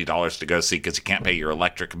paid $50 to go see because you can't pay your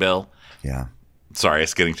electric bill. Yeah. Sorry,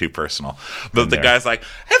 it's getting too personal. But the guy's like,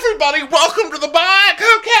 everybody, welcome to the bike.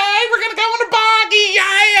 Okay, we're going to go on a buggy.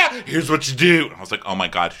 Yeah. Here's what you do. I was like, oh my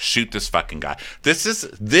God, shoot this fucking guy. This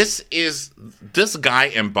guy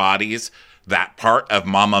embodies that part of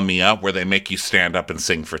Mamma Mia where they make you stand up and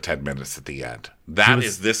sing for 10 minutes at the end. That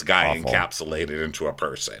is this guy awful. encapsulated into a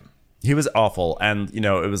person. He was awful. And,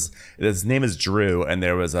 his name is Drew. And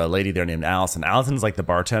there was a lady there named Allison. Allison's like the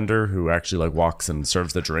bartender who actually like walks and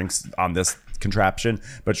serves the drinks on this contraption.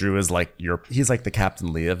 But Drew is like, he's like the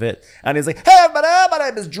Captain Lee of it. And he's like, hey, everybody, my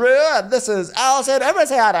name is Drew. And this is Allison. Everybody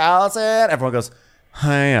say hi to Allison. Everyone goes,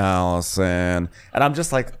 hi, Allison. And I'm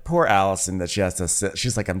just like, poor Allison that she has to sit.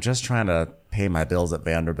 She's like, I'm just trying to pay my bills at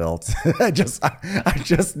Vanderbilt. I just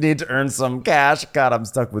need to earn some cash. God, I'm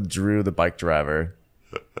stuck with Drew, the bike driver.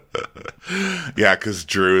 Yeah, because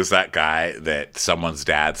Drew is that guy that someone's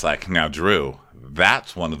dad's like, now, Drew,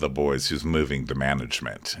 that's one of the boys who's moving to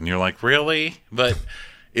management. And you're like, really? But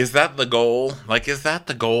is that the goal? Like, is that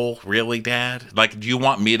the goal, really, Dad? Like, do you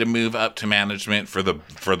want me to move up to management for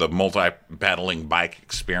the multi-pedaling bike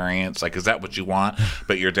experience? Like, is that what you want?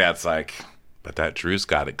 But your dad's like, but that Drew's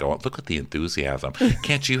got it going. Look at the enthusiasm.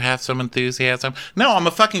 Can't you have some enthusiasm? No, I'm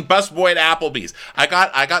a fucking busboy at Applebee's. I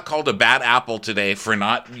got called a bad apple today for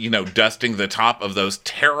not, dusting the top of those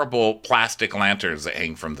terrible plastic lanterns that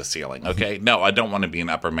hang from the ceiling. Okay? No, I don't want to be in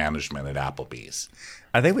upper management at Applebee's.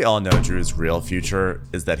 I think we all know Drew's real future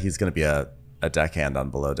is that he's going to be a deckhand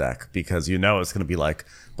on Below Deck, because it's going to be like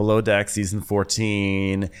Below Deck season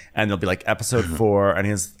 14, and there'll be like episode 4,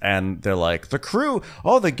 and they're like,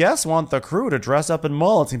 the guests want the crew to dress up in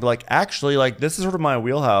mullets. And he'd be like, actually, like, this is sort of my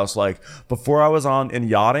wheelhouse. Like, before I was in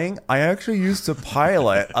yachting, I actually used to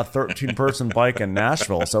pilot a 13-person bike in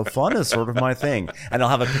Nashville, so fun is sort of my thing. And they'll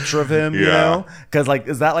have a picture of him, because like,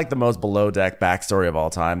 is that like the most Below Deck backstory of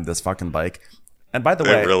all time, this fucking bike? And by the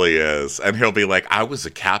way, it really is. And he'll be like, I was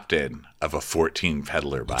a captain of a 14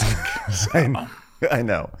 peddler bike. So. I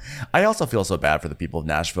know. I also feel so bad for the people of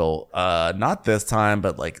Nashville. Not this time,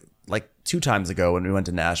 but like 2 times ago when we went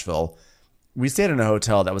to Nashville, we stayed in a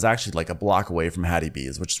hotel that was actually like a block away from Hattie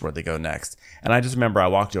B's, which is where they go next. And I just remember I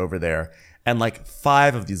walked over there and like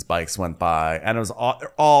 5 of these bikes went by, and it was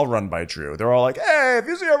all run by Drew. They're all like, hey, if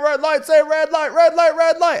you see a red light, say red light, red light,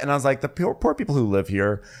 red light. And I was like, the poor people who live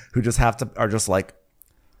here who just are just like,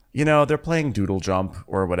 they're playing Doodle Jump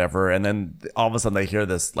or whatever. And then all of a sudden they hear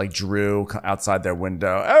this like Drew outside their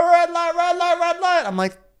window, oh, red light, red light, red light. I'm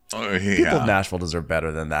like, people of Nashville deserve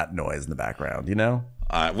better than that noise in the background,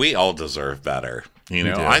 We all deserve better.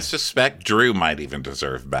 do. I suspect Drew might even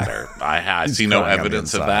deserve better. I see no crying on the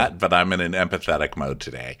evidence of inside. that, but I'm in an empathetic mode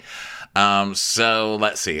today. So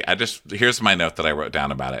let's see. Here's my note that I wrote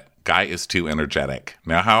down about it. Guy is too energetic.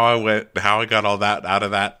 Now, how I got all that out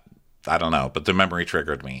of that, I don't know, but the memory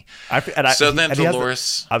triggered me.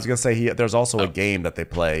 Dolores. I was going to say, there's also a game that they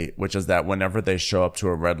play, which is that whenever they show up to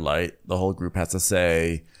a red light, the whole group has to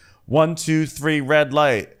say, 1, 2, 3, red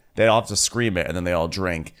light. They all have to scream it, and then they all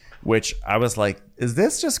drink, which I was like, is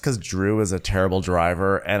this just because Drew is a terrible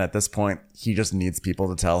driver, and at this point, he just needs people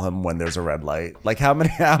to tell him when there's a red light? Like, how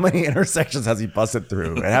many intersections has he busted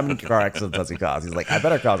through, and how many car accidents has he caused? He's like, I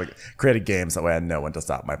better create a game so that way I know when to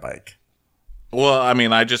stop my bike. Well, I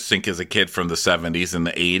mean, I just think as a kid from the 70s and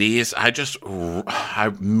the 80s, I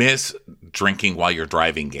miss drinking while you're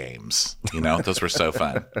driving games. Those were so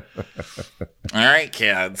fun. All right,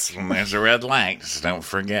 kids, when there's a red light, just don't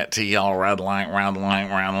forget to yell red light, red light,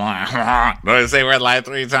 red light. Do I say red light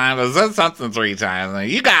 3 times? I said something 3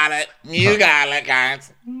 times. You got it. You got it,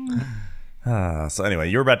 guys. So anyway,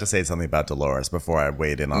 you were about to say something about Dolores before I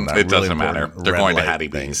weighed in on that. It doesn't matter. They're going to Hattie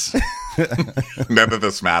B's. None of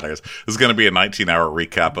this matters. This is going to be a 19-hour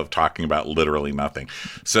recap of talking about literally nothing.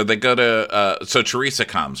 So they go to, so Teresa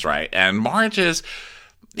comes, right? And Marge is,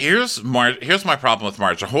 here's my problem with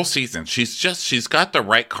Marge. The whole season, she's got the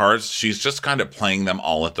right cards. She's just kind of playing them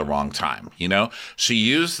all at the wrong time. She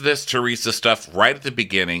used this Teresa stuff right at the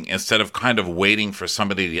beginning instead of kind of waiting for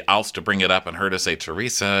somebody else to bring it up and her to say,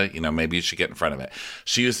 Teresa, maybe you should get in front of it.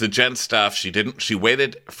 She used the Jen stuff. She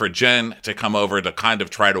waited for Jen to come over to kind of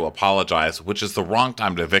try to apologize, which is the wrong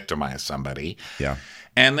time to victimize somebody. Yeah.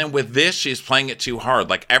 And then with this, she's playing it too hard.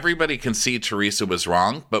 Like, everybody can see Teresa was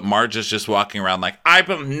wrong, but Marge is just walking around like, I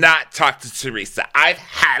will not talk to Teresa. I've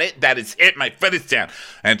had it. That is it. My foot is down.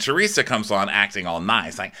 And Teresa comes on acting all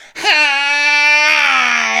nice, like,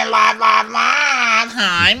 hi, la, la, la.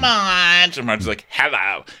 Hi, Marge. And Marge's like,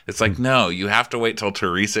 hello. It's like, no, you have to wait till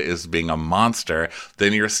Teresa is being a monster.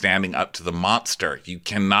 Then you're standing up to the monster. You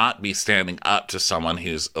cannot be standing up to someone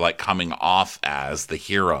who's, like, coming off as the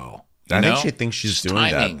hero. I think she thinks she's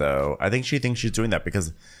doing that, though. I think she thinks she's doing that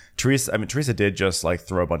because Teresa did just like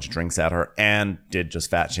throw a bunch of drinks at her and did just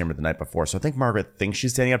fat shame her the night before. So I think Margaret thinks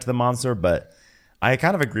she's standing up to the monster, but I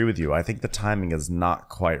kind of agree with you. I think the timing is not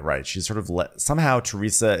quite right. She's sort of somehow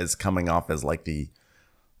Teresa is coming off as like the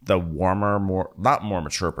warmer, not more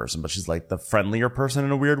mature person, but she's like the friendlier person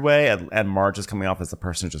in a weird way. And Marge is coming off as the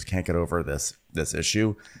person who just can't get over this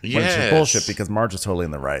issue. Yes. When it's just bullshit because Marge is totally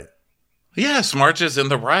in the right. Yes, Marge is in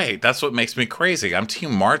the right. That's what makes me crazy. I'm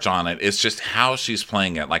Team Marge on it. It's just how she's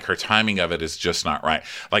playing it. Like, her timing of it is just not right.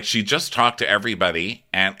 Like, she just talked to everybody,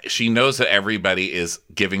 and she knows that everybody is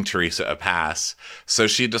giving Teresa a pass. So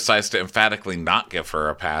she decides to emphatically not give her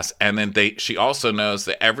a pass. And then she also knows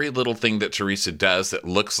that every little thing that Teresa does that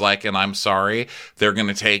looks like an I'm sorry, they're going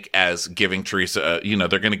to take as giving Teresa, they're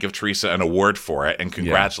going to give Teresa an award for it and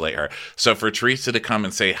congratulate her. So for Teresa to come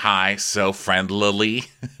and say hi so friendlily.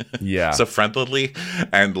 Yeah. So friendlily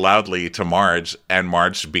and loudly to Marge, and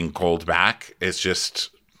Marge being called back is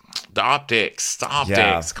just the optics.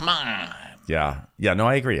 Yeah. Come on. Yeah. No,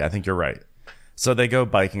 I agree. I think you're right. So they go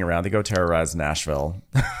biking around. They go terrorize Nashville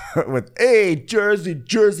with, hey,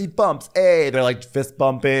 Jersey bumps. Hey, they're like fist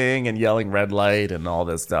bumping and yelling red light and all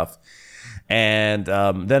this stuff. And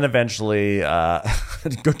then eventually,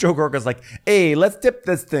 Joe Gorga's like, hey, let's tip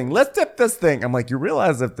this thing. I'm like, you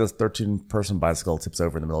realize if this 13-person bicycle tips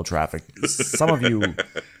over in the middle of traffic, some of you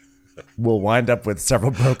will wind up with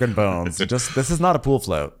several broken bones. This is not a pool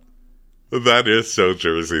float. That is so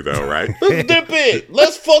Jersey, though, right? Let's dip it.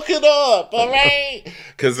 Let's fuck it up, all right?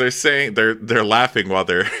 Because they're saying they're laughing while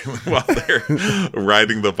they're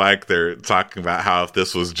riding the bike. They're talking about how if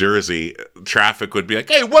this was Jersey, traffic would be like,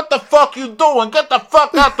 "Hey, what the fuck you doing? Get the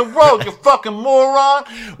fuck out the road, you fucking moron!"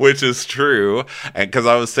 Which is true. And because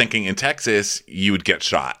I was thinking in Texas, you would get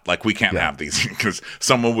shot. Like, we can't have these because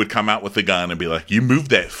someone would come out with a gun and be like, "You move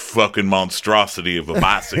that fucking monstrosity of a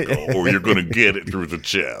bicycle, or you're gonna get it through the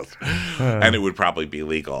chest." And it would probably be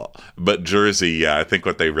legal. But Jersey, yeah, I think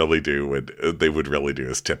what they would really do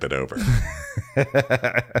is tip it over.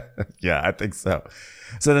 Yeah, I think so.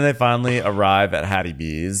 So then they finally arrive at Hattie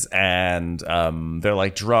B's, and they're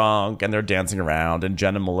like drunk and they're dancing around, and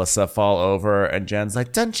Jen and Melissa fall over, and Jen's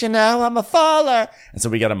like, don't you know I'm a faller? And so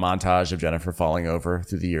we get a montage of Jennifer falling over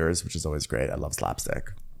through the years, which is always great. I love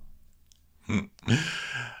slapstick.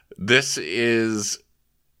 This is...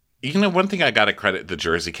 one thing I got to credit the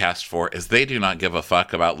Jersey cast for is they do not give a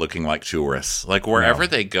fuck about looking like tourists. Like, wherever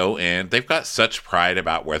they go in, they've got such pride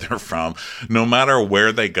about where they're from. No matter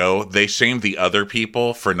where they go, they shame the other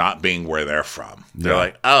people for not being where they're from. They're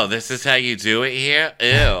like, oh, this is how you do it here?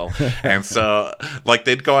 Ew. And so, like,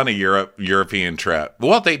 they'd go on a European trip.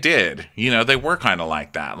 Well, they did. They were kind of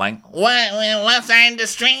like that. Like, what side of the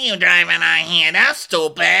street you driving on here? That's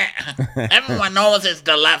stupid. Everyone knows it's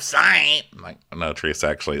the left side. I'm like, no, Teresa,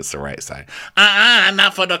 actually, it's the right side.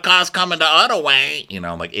 Not for the cars coming the other way.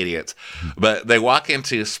 Like idiots. But they walk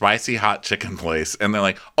into spicy hot chicken place and they're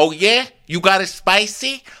like, oh yeah? You got it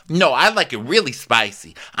spicy? No, I like it really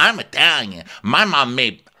spicy. I'm Italian. My mom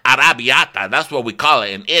made arrabbiata. That's what we call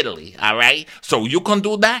it in Italy. All right? So you can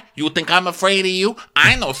do that? You think I'm afraid of you?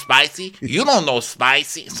 I know spicy. You don't know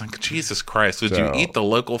spicy. It's like, Jesus Christ. Would you eat the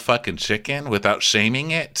local fucking chicken without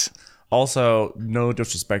shaming it? Also, no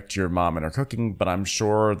disrespect to your mom and her cooking, but I'm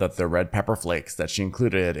sure that the red pepper flakes that she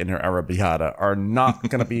included in her arrabbiata are not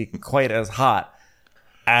going to be quite as hot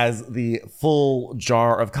as the full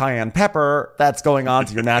jar of cayenne pepper that's going on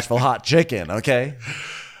to your Nashville hot chicken, okay?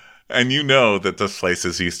 And you know that this place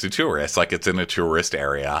is used to tourists, like it's in a tourist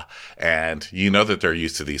area, and you know that they're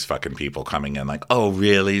used to these fucking people coming in like, oh,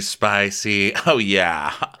 really spicy? Oh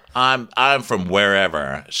yeah, I'm from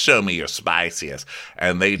wherever. Show me your spiciest,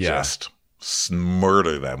 and they just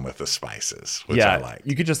murder them with the spices, which I like.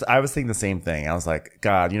 You could just. I was thinking the same thing. I was like,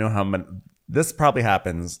 God, you know how many, this probably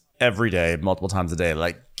happens every day, multiple times a day.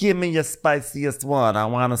 Like, give me your spiciest one. I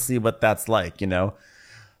want to see what that's like, you know.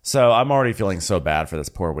 So I'm already feeling so bad for this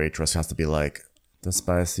poor waitress who has to be like, the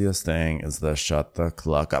spiciest thing is the shut the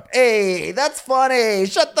cluck up. Hey, that's funny.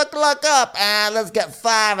 Shut the cluck up. Let's get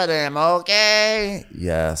 5 of them, okay?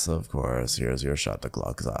 Yes, of course. Here's your shut the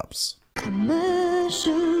cluck ups.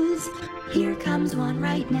 Commercials. Here comes one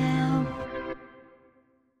right now.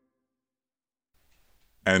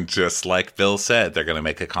 And just like Bill said, they're going to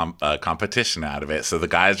make a competition out of it. So the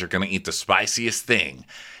guys are going to eat the spiciest thing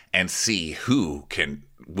and see who can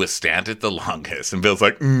withstand it the longest. And Bill's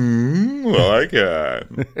like, I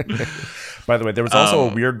can. By the way, there was also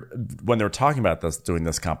a weird, when they were talking about this, doing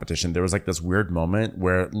this competition, there was like this weird moment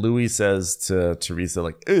where Louis says to Teresa,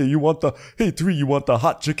 like, hey, you want the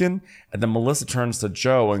hot chicken? And then Melissa turns to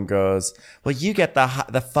Joe and goes, well, you get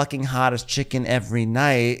the fucking hottest chicken every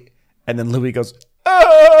night. And then Louis goes,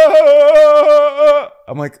 ah!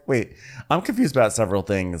 I'm like, wait, I'm confused about several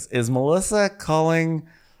things. Is Melissa calling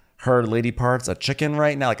her lady parts a chicken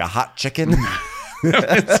right now, like a hot chicken? And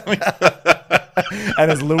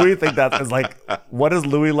does Louis think that is like, what is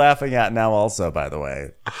Louis laughing at now also, by the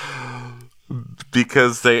way?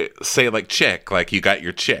 Because they say like chick, like you got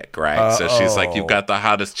your chick, right? So she's like, you've got the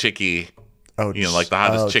hottest chickie, like the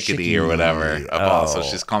hottest chickadee or whatever of all. So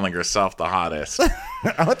she's calling herself the hottest.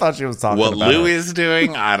 I thought she was talking what about Louis her. is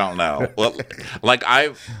doing, I don't know. Well, like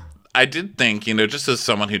I did think, just as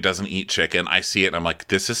someone who doesn't eat chicken, I see it and I'm like,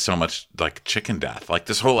 this is so much like chicken death. Like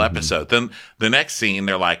this whole episode. Then the next scene,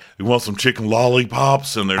 they're like, you want some chicken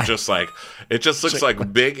lollipops? And they're just like, it just looks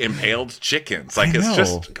like big impaled chickens. Like it's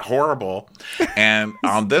just horrible. And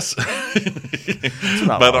on this,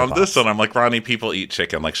 but on this one, I'm like, Ronnie, people eat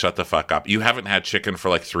chicken. Like, shut the fuck up. You haven't had chicken for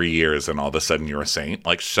like 3 years and all of a sudden you're a saint.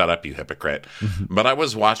 Like, shut up, you hypocrite. But I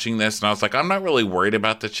was watching this and I was like, I'm not really worried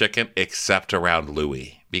about the chicken except around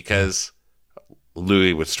Louis. Because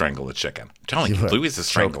Louis would strangle the chicken. I'm telling you, Louis is a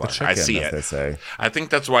strangler. I see it. They say. I think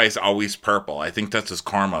that's why he's always purple. I think that's his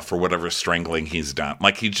karma for whatever strangling he's done.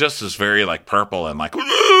 Like, he just is very, like, purple and, like...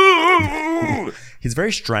 He's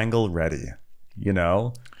very strangle ready,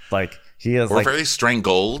 Like, he is, or very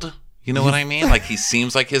strangled. You know what I mean? Like, he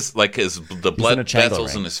seems like the blood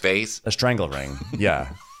vessels in his face. A strangle ring,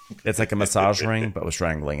 yeah. It's like a massage ring, but with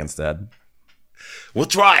strangling instead. We'll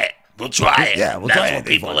try it. We'll try it. Yeah, we'll That's try it. what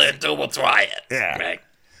people into. We'll try it. Yeah. Right.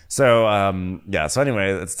 So, So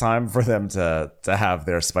anyway, it's time for them to have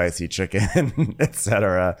their spicy chicken,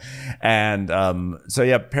 etc. And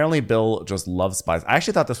apparently Bill just loves spice. I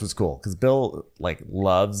actually thought this was cool because Bill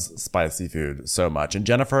loves spicy food so much, and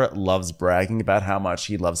Jennifer loves bragging about how much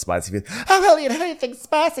he loves spicy food. Oh, he'll eat anything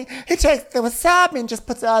spicy. He takes the wasabi and just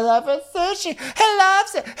puts it all over sushi. He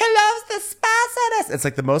loves it. He loves the spiciness. It's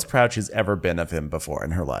like the most proud she's ever been of him before in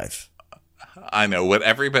her life. I know what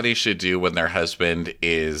everybody should do when their husband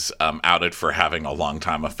is outed for having a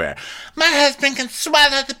long-time affair. My husband can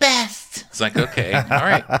swallow the best. It's like, okay, all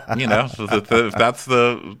right, if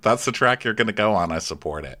that's the track you're going to go on, I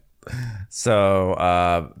support it. So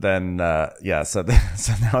so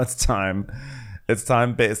now it's time. It's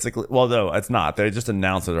time basically. Well, no, it's not. They just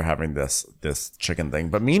announced that they're having this chicken thing.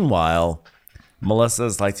 But meanwhile,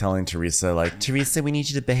 Melissa's telling Teresa, Teresa, we need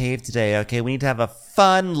you to behave today, okay? We need to have a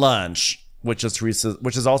fun lunch. Which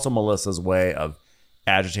is also Melissa's way of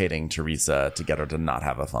agitating Teresa to get her to not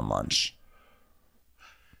have a fun lunch.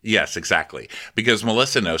 Yes, exactly. Because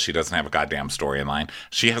Melissa knows she doesn't have a goddamn storyline.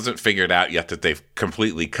 She hasn't figured out yet that they've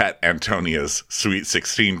completely cut Antonia's Sweet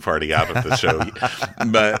 16 party out of the show.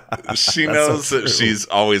 But she knows that she's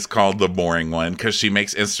always called the boring one because she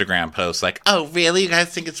makes Instagram posts like, oh, really? You guys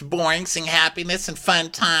think it's boring? Sing happiness and fun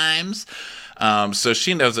times? So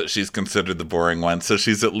she knows that she's considered the boring one, so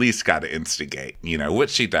she's at least got to instigate,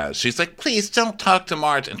 which she does. She's like, please don't talk to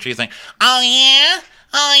Marge. And she's like, oh, yeah?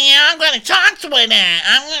 Oh, yeah, I'm going to talk to her then.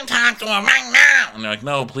 I'm going to talk to her right now. And they're like,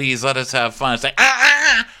 no, please, let us have fun. It's like,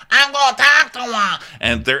 I'm going to talk to her.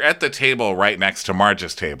 And they're at the table right next to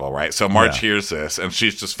Marge's table, right? So Marge hears this, and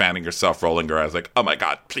she's just fanning herself, rolling her eyes like, oh, my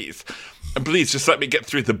God, please. And please just let me get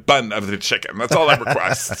through the bun of the chicken. That's all I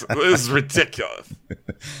request. This is ridiculous.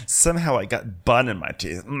 Somehow I got bun in my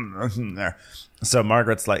teeth. So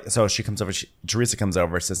Margaret's like, so she comes over, Teresa comes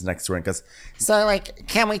over, sits next to her and goes, so like,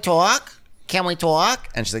 can we talk? Can we talk?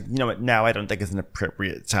 And she's like, you know what? Now I don't think it's an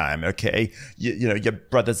appropriate time, okay? You know, your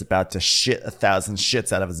brother's about to shit 1,000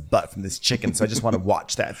 shits out of his butt from this chicken, so I just want to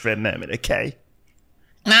watch that for a moment, okay?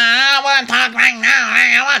 No, I want to talk right now.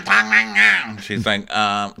 I want to talk right now. She's like,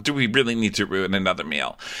 do we really need to ruin another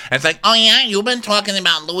meal? And it's like, oh yeah, you've been talking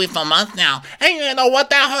about Louis for months now. And you know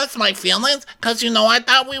what? That hurts my feelings, because, you know, I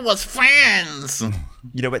thought we was friends.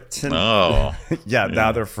 You know what? Yeah,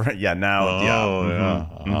 now they're friends. Yeah, now, yeah.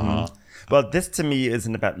 Uh-huh. Well, this to me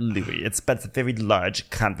isn't about Louis. It's about a very large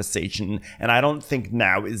conversation, and I don't think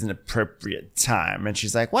now is an appropriate time. And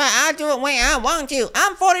she's like, well, I'll do it when I want to.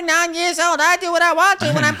 I'm 49 years old. I do what I want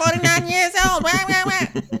to when I'm 49 years old.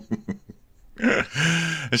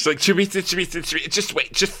 And she's like, Teresa, just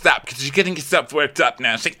wait, just stop, because you're getting yourself worked up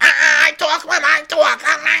now. She's like, I talk when I talk.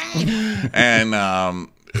 And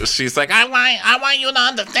she's like, I want you to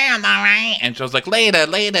understand, all right? And she was like, later,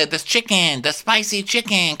 this chicken, the spicy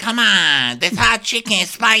chicken, come on. This hot chicken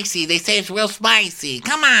is spicy. They say it's real spicy.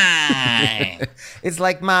 Come on. It's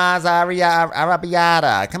like Maz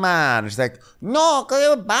Arabiata. Come on. She's like, no, because it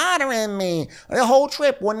was bothering me. The whole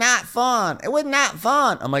trip was not fun. It was not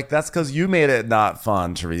fun. I'm like, that's because you made it not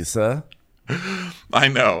fun, Teresa. I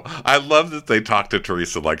know. I love that they talk to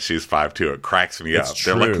Teresa like she's 5'2". It cracks me up.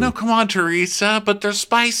 True. They're like, no, come on, Teresa, but they're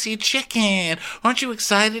spicy chicken. Aren't you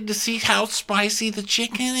excited to see how spicy the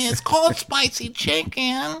chicken is? It's called spicy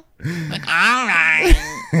chicken. Like, all right.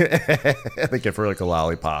 They give her like a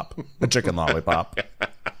lollipop, a chicken lollipop.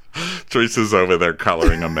 Teresa's over there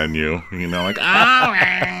coloring a menu, you know, like, all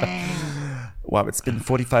right. Wow, it's been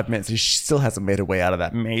 45 minutes and she still hasn't made her way out of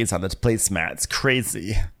that maze on the placemat. It's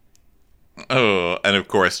crazy. Oh, and of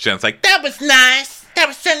course, Jen's like, that was nice. That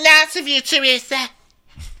was so nice of you, Teresa.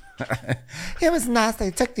 It was nice they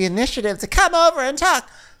took the initiative to come over and talk.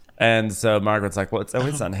 And so Margaret's like, well, it's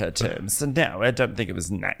always on her terms. So no, I don't think it was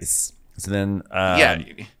nice. So then, yeah.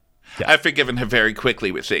 I've forgiven her very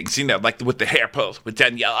quickly with things, you know, like with the hair pull with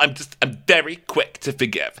Danielle. I'm very quick to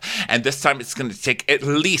forgive. And this time it's going to take at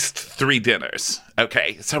least 3 dinners.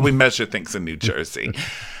 Okay, so we measure things in New Jersey.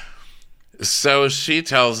 So she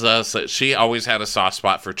tells us that she always had a soft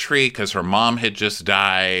spot for Tree because her mom had just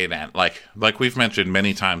died. And like we've mentioned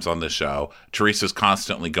many times on this show, Teresa's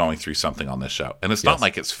constantly going through something on this show. And it's not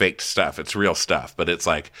like it's faked stuff. It's real stuff. But it's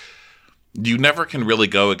like, you never can really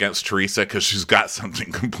go against Teresa because she's got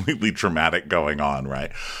something completely traumatic going on,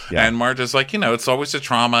 right? Yeah. And Marta's like, you know, it's always a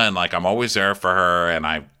trauma. And like, I'm always there for her. And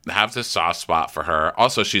I have this soft spot for her.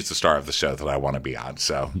 Also, she's the star of the show that I want to be on.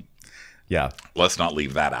 So yeah, let's not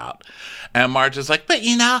leave that out. And Marge's like, but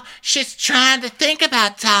you know, she's trying to think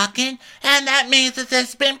about talking, and that means that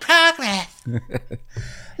there's been progress.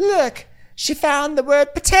 Look, she found the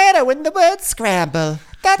word potato in the word scramble.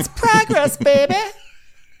 That's progress, baby.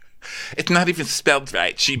 It's not even spelled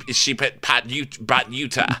right. She put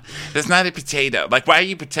Utah. There's not a potato. Like, why are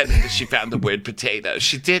you pretending that she found the word potato?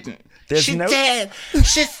 She didn't. She did.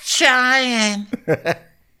 She's trying.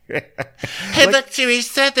 Hey, look,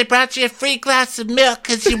 Teresa, they brought you a free glass of milk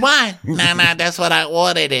because you won. No, that's what I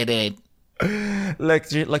ordered it in. Look,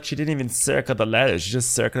 she didn't even circle the letters. She's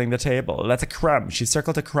just circling the table. That's a crumb. She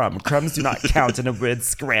circled a crumb. Crumbs do not count in a word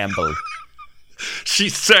scramble. She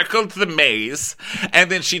circled the maze,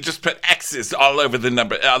 and then she just put X's all over the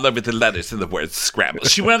letters in the word scramble.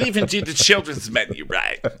 She won't even do the children's menu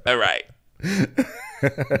right. All right.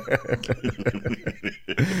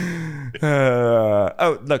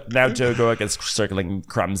 Oh, look, now Joe Gorg is circling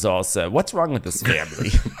crumbs also. What's wrong with this family?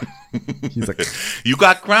 He's like, you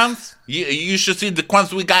got crumbs? You should see the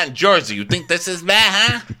crumbs we got in Jersey. You think this is bad,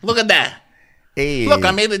 huh? Look at that. Hey. Look,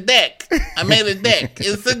 I made a dick.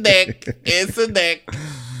 It's a dick.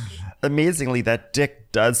 Amazingly, that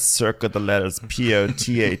dick does circle the letters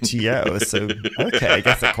P-O-T-A-T-O, so okay, I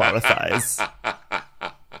guess it qualifies.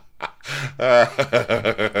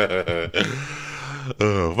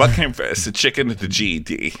 What came first, the chicken or the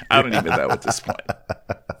GED? I don't even know at this point.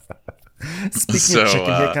 Speaking of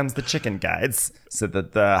chicken, here comes the chicken guides. So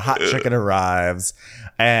that the hot chicken arrives,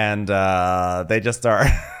 and they just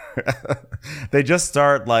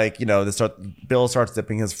start like, you know, Bill starts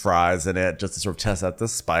dipping his fries in it just to sort of test out the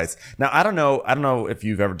spice. Now, I don't know if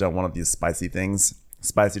you've ever done one of these spicy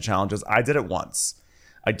challenges. I did it once.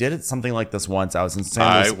 I did it something like this once. I was in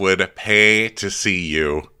San Luis. I would pay to see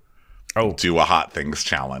you do a hot things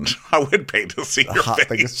challenge. I would pay to see your hot face.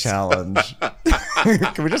 Things challenge.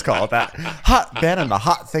 Can we just call it that? Ben and the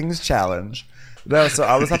hot things challenge. No, so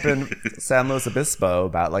I was up in San Luis Obispo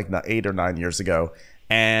about like 8 or 9 years ago,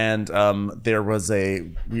 and there was a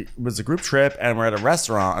group trip, and we're at a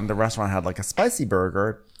restaurant, and the restaurant had like a spicy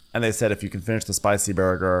burger, and they said if you can finish the spicy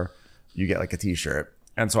burger, you get like a T-shirt.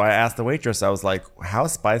 And so I asked the waitress, I was like, "How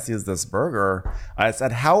spicy is this burger?" I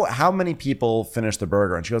said, "How many people finish the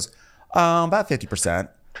burger?" And she goes, "About 50%."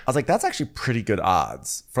 I was like, "That's actually pretty good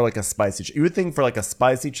odds for like a spicy." You would think for like a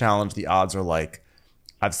spicy challenge, the odds are like,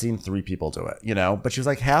 I've seen 3 people do it, you know, but she was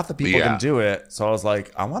like, half the people can do it. So I was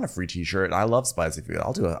like, I want a free T-shirt and I love spicy food.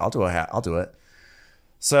 I'll do it. I'll do it.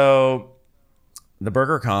 So the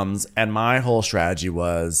burger comes, and my whole strategy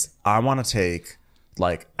was I want to take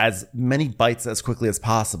like as many bites as quickly as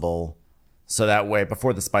possible. So that way,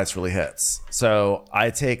 before the spice really hits. So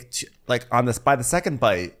I take like by the second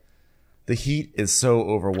bite, the heat is so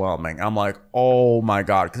overwhelming. I'm like, oh my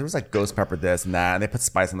God. Cause it was like ghost pepper this and that. And they put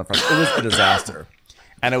spice on the front. It was a disaster.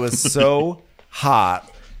 And it was so hot.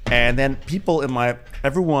 And then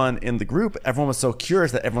everyone in the group, everyone was so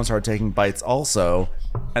curious that everyone started taking bites also.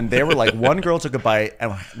 And they were like, one girl took a bite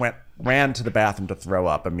and ran to the bathroom to throw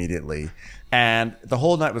up immediately. And the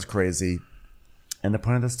whole night was crazy. And the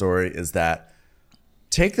point of the story is that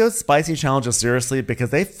take those spicy challenges seriously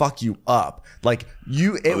because they fuck you up. Like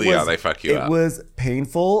they fuck you up. It was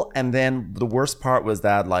painful, and then the worst part was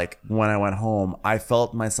that like when I went home, I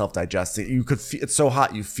felt myself digesting. You could feel it's so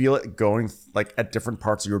hot, you feel it going like at different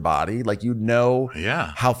parts of your body. Like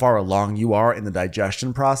how far along you are in the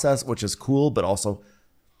digestion process, which is cool, but also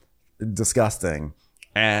disgusting.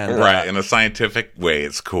 And right, in a scientific way,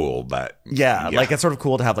 it's cool, but yeah, like it's sort of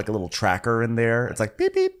cool to have like a little tracker in there. It's like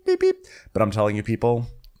beep beep beep beep. But I'm telling you, people,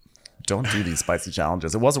 don't do these spicy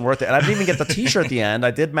challenges. It wasn't worth it, and I didn't even get the T-shirt at the end.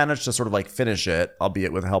 I did manage to sort of like finish it,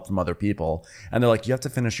 albeit with help from other people. And they're like, you have to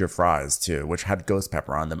finish your fries too, which had ghost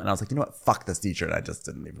pepper on them. And I was like, you know what? Fuck this T-shirt. I just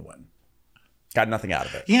didn't even win. Got nothing out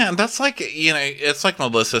of it. Yeah, and that's like, it's like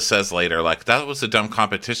Melissa says later, like, that was a dumb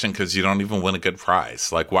competition because you don't even win a good prize.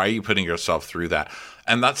 Like, why are you putting yourself through that?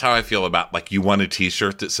 And that's how I feel about, like, you won a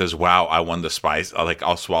T-shirt that says, wow, I won the spice. Like,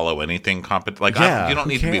 I'll swallow anything. You don't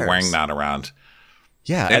need to be wearing that around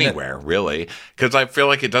anywhere, really. Because I feel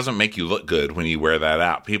like it doesn't make you look good when you wear that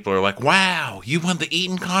out. People are like, wow, you won the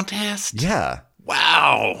eating contest? Yeah.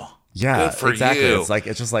 Wow. Yeah, good for exactly. You.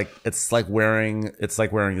 It's like wearing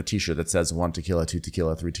a T-shirt that says 1 tequila, 2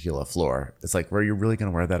 tequila, 3 tequila floor. It's like, were you really going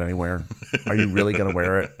to wear that anywhere? Are you really going to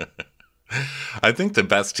wear it? I think the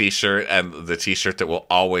best T-shirt and the T-shirt that will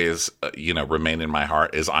always, remain in my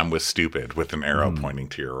heart is "I'm with stupid" with an arrow pointing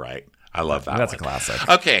to your right. I love that. That's a classic.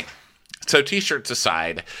 Okay. So T-shirts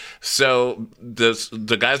aside, so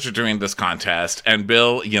the guys are doing this contest, and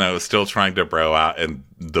Bill, is still trying to bro out in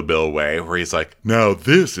the Bill way, where he's like, "Now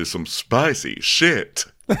this is some spicy shit."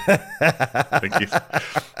 Like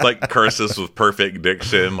he curses with perfect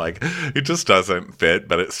diction, like it just doesn't fit,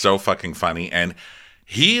 but it's so fucking funny. And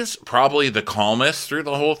he's probably the calmest through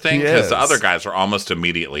the whole thing because the other guys are almost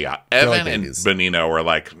immediately out. Evan and Benino were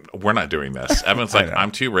like, "We're not doing this." Evan's like,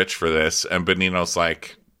 "I'm too rich for this," and Benino's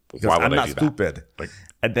like, "Why would I do that?" Stupid. Like,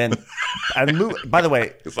 and then, by the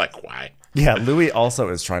way, it's like, why? Yeah, Louis also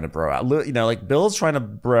is trying to bro out. Like Bill's trying to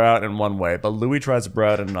bro out in one way, but Louis tries to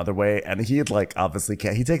bro out in another way, and he like obviously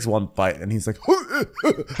can't. He takes one bite, and he's like,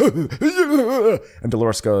 and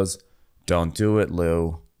Dolores goes, "Don't do it,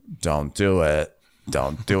 Lou. Don't do it.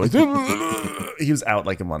 Don't do it." He was out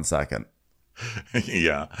like in 1 second.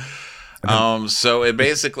 Yeah. So it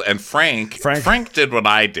basically, and Frank did what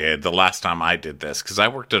I did the last time I did this, because I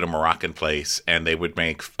worked at a Moroccan place, and they would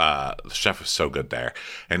make, the chef was so good there,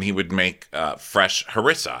 and he would make fresh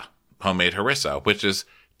harissa, homemade harissa, which is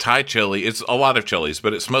Thai chili. It's a lot of chilies,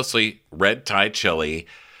 but it's mostly red Thai chili.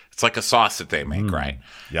 It's like a sauce that they make, right?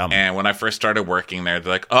 Yum. And when I first started working there,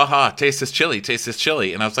 they're like, "Aha, taste this chili, taste this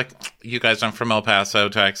chili." And I was like, "You guys, I'm from El Paso,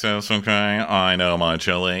 Texas, okay? I know my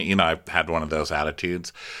chili." I had one of those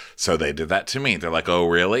attitudes. So they did that to me. They're like, "Oh,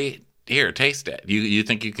 really? Here, taste it. You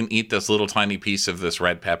think you can eat this little tiny piece of this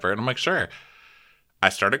red pepper?" And I'm like, "Sure." I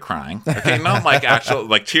started crying. Okay, not like actual,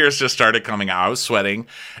 like tears just started coming out. I was sweating.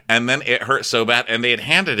 And then it hurt so bad. And they had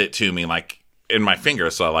handed it to me like in my finger.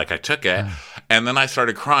 So like I took it. And then I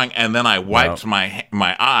started crying, and then I wiped my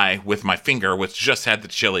eye with my finger, which just had the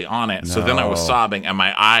chili on it. No. So then I was sobbing, and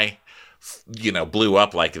my eye, blew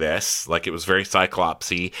up like this, like it was very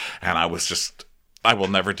Cyclopsy, and I was just, I will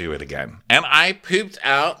never do it again. And I pooped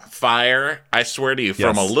out fire, I swear to you,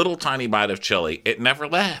 from a little tiny bite of chili. It never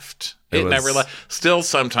left. It never left. Still,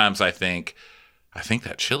 sometimes I think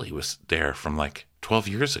that chili was there from like 12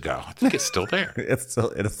 years ago. I think it's still there.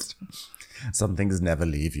 It is. Some things never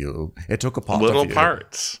leave you. It took a part Little of you.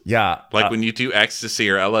 parts. Yeah. Like when you do ecstasy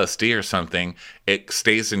or LSD or something, it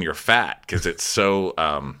stays in your fat because it's so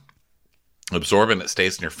absorbent, it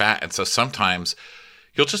stays in your fat. And so sometimes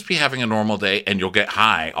you'll just be having a normal day and you'll get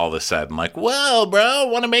high all of a sudden. Like, whoa, bro,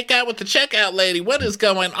 want to make out with the checkout lady. What is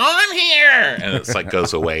going on here? And it's like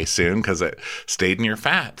goes away soon because it stayed in your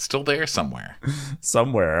fat. Still there somewhere.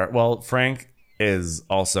 Somewhere. Well, Frank is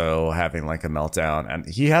also having like a meltdown, and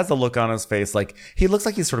he has a look on his face like he looks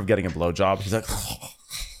like he's sort of getting a blowjob. He's like,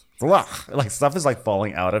 like stuff is like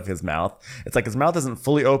falling out of his mouth. It's like his mouth isn't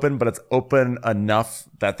fully open, but it's open enough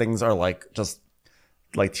that things are like just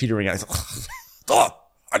like teetering out. He's like,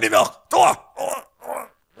 I need milk.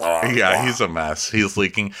 Yeah, he's a mess. He's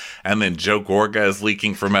leaking. And then Joe Gorga is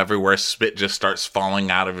leaking from everywhere. Spit just starts falling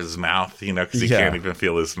out of his mouth, because he can't even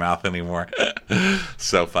feel his mouth anymore.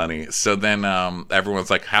 So funny. So then everyone's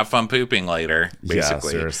like, have fun pooping later,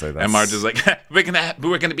 basically. Yeah, seriously. And Marge is like,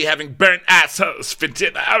 we're gonna be having burnt assholes for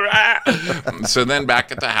dinner. So then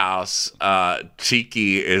back at the house,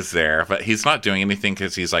 Tiki is there, but he's not doing anything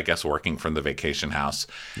because he's, I guess, working from the vacation house.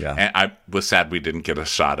 Yeah. And I was sad we didn't get a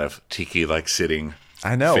shot of Tiki like sitting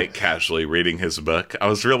fake casually reading his book. I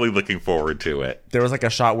was really looking forward to it. There was like a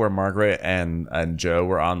shot where Margaret and Joe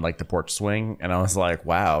were on like the porch swing, and I was like,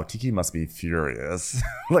 wow, Tiki must be furious.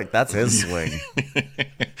 Like that's his swing.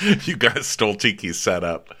 You guys stole Tiki's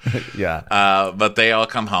setup. Yeah. But they all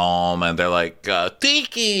come home and they're like,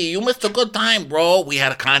 Tiki, you missed a good time, bro. We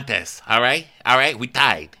had a contest. All right, we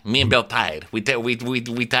tied. Me and Bill tied. We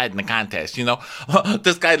tied in the contest.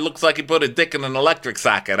 This guy looks like he put a dick in an electric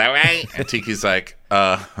socket. All right. And Tiki's like,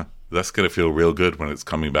 that's gonna feel real good when it's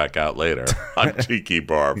coming back out later. I'm Tiki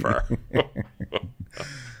Barber.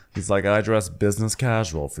 He's like, I dress business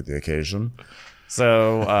casual for the occasion.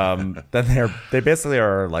 So then they basically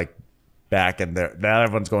are like back, and now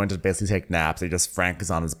everyone's going to basically take naps. Frank is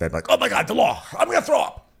on his bed like, oh my god, the law! I'm gonna throw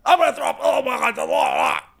up! Oh my god, the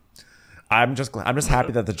law! I'm just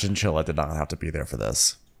happy that the chinchilla did not have to be there for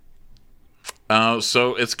this.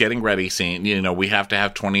 So it's getting ready scene. We have to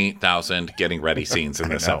have 20,000 getting ready scenes in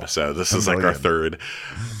this episode. This is like our third.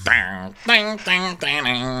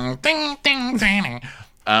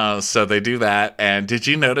 So they do that. And did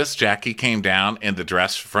you notice Jackie came down in the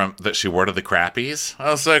dress that she wore to the Crappies?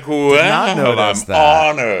 I was like, well, I'm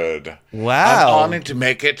honored. Wow. I'm honored to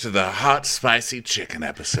make it to the hot, spicy chicken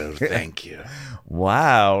episode. Thank you.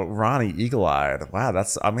 Wow. Ronnie, eagle-eyed. Wow, I'm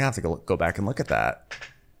going to have to go back and look at that.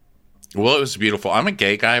 Well, it was beautiful. I'm a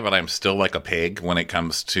gay guy, but I'm still like a pig when it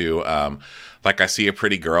comes to, I see a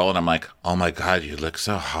pretty girl and I'm like, oh my God, you look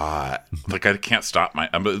so hot. Like I can't stop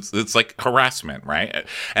it's like harassment, right?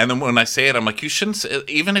 And then when I say it, I'm like, you shouldn't,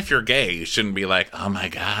 even if you're gay, you shouldn't be like, oh my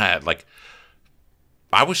God. Like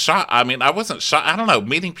I was shocked. I mean, I wasn't shocked. I don't know.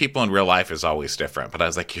 Meeting people in real life is always different, but I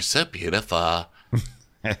was like, you're so beautiful.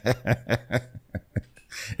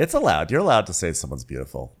 It's allowed. You're allowed to say someone's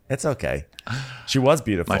beautiful. It's okay. She was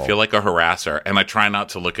beautiful. I feel like a harasser, and I try not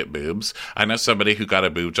to look at boobs. I know somebody who got a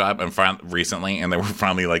boob job recently, and they were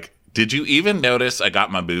finally like, did you even notice I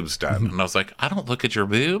got my boobs done? And I was like, I don't look at your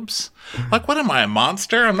boobs. Like, what am I, a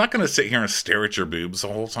monster? I'm not going to sit here and stare at your boobs the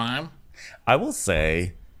whole time. I will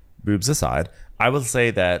say, boobs aside, I will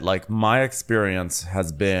say that like my experience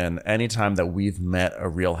has been anytime that we've met a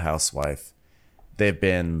Real Housewife, they've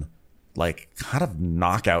been like kind of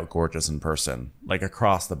knockout gorgeous in person, like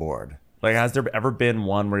across the board. Like, has there ever been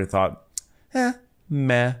one where you thought,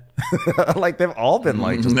 meh? Like they've all been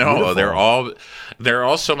like, just no, beautiful. they're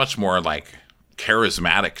all so much more like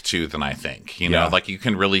charismatic too than I think. Like you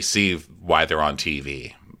can really see why they're on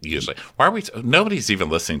TV. Usually, why are we? Nobody's even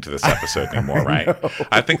listening to this episode anymore, right?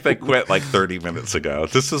 I think they quit like 30 minutes ago.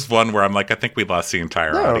 This is one where I'm like, I think we lost the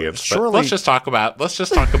entire audience. Surely, but let's just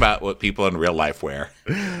talk about what people in real life wear.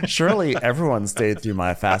 Surely, everyone stayed through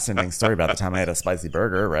my fascinating story about the time I had a spicy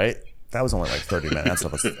burger, right? That was only like 30 minutes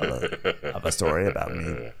of a story about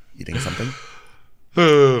me eating something.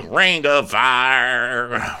 Ring of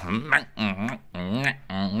fire.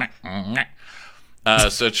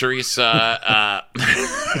 So Teresa,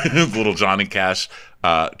 little Johnny Cash,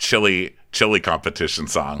 chili competition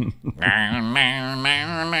song. Ring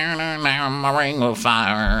of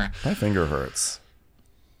fire. My finger hurts.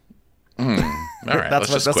 All right,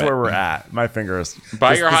 that's where we're at. My fingers.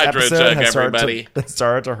 Buy your hydro jug, everybody. It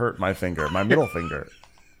started to hurt my finger, my middle finger.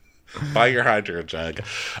 Buy your hydro jug.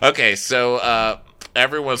 Okay, so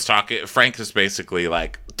everyone's talking. Frank is basically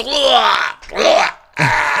like, my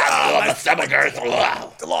stomach hurts. The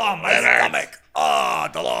law, my stomach. Oh,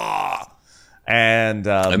 the law. And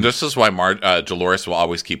this is why Dolores will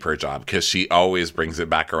always keep her job, because she always brings it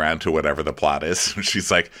back around to whatever the plot is. She's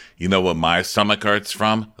like, you know what my stomach hurts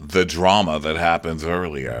from? The drama that happens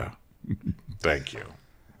earlier. Thank you.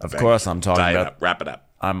 Of course, I'm talking about. Wrap it up.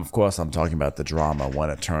 I'm talking about the drama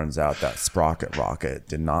when it turns out that Sprocket Rocket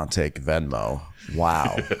did not take Venmo.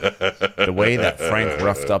 Wow. The way that Frank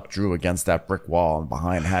roughed up Drew against that brick wall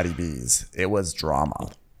behind Hattie B's, it was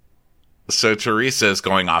drama. So Teresa is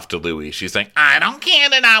going off to Louie. She's like, I don't care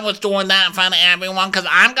that I was doing that in front of everyone, because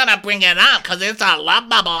I'm going to bring it up because it's a love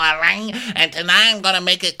bubble, all right? And tonight I'm going to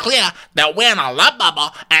make it clear that we're in a love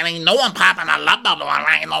bubble and ain't no one popping a love bubble, all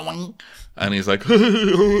right, Louie? And he's like,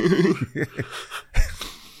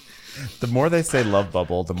 The more they say love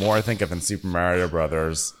bubble, the more I think of in Super Mario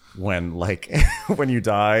Brothers when when you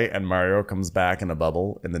die and Mario comes back in a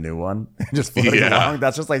bubble in the new one, just floating along.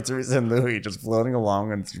 That's just like Teresa and Louie just floating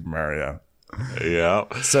along in Super Mario. Yeah.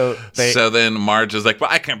 So then Marge is like, well,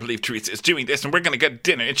 I can't believe Teresa is doing this, and we're going to get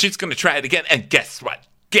dinner, and she's going to try it again. And guess what?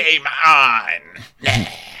 Game on.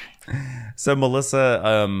 So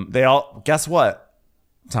Melissa, they all, guess what?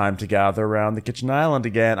 Time to gather around the kitchen island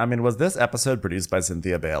again. I mean, was this episode produced by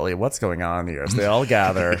Cynthia Bailey? What's going on here? So they all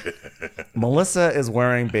gather. Melissa is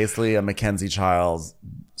wearing basically a Mackenzie Childs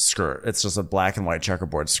skirt. It's just a black and white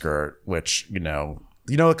checkerboard skirt, which,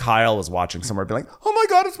 Kyle was watching somewhere being like, oh my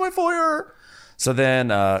God, it's my foyer. So then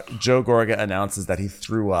Joe Gorga announces that he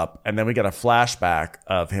threw up. And then we get a flashback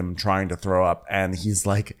of him trying to throw up. And he's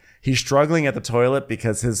struggling at the toilet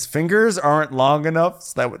because his fingers aren't long enough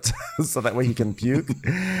so that way he can puke.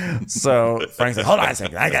 So Frank's like, hold on a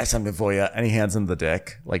second, I got something for you. And he hands him the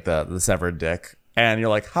dick, like the severed dick. And you're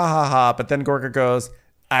like, ha ha ha. But then Gorga goes,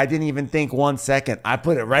 I didn't even think 1 second. I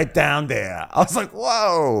put it right down there. I was like,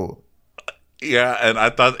 whoa. Yeah, and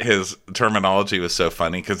I thought his terminology was so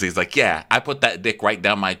funny because he's like, yeah, I put that dick right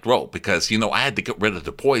down my throat because, I had to get rid of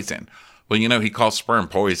the poison. Well, he calls sperm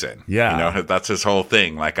poison. Yeah. That's his whole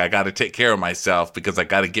thing. Like, I got to take care of myself because I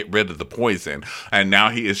got to get rid of the poison. And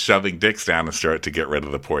now he is shoving dicks down his throat to get rid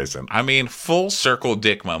of the poison. I mean, full circle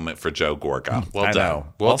dick moment for Joe Gorga. Well done.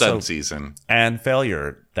 Well done, season. And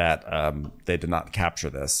failure that they did not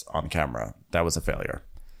capture this on camera. That was a failure.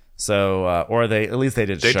 So, or at least they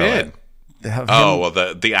did show it.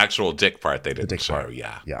 The actual dick part they didn't show.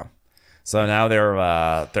 Yeah. So now they're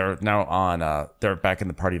back in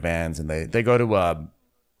the party vans, and they go to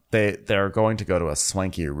they're going to go to a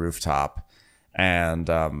swanky rooftop, and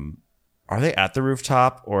are they at the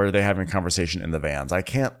rooftop or are they having a conversation in the vans? I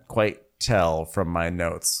can't quite tell from my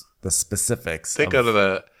notes the specifics. They go to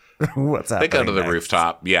the what's happening. They go to the next.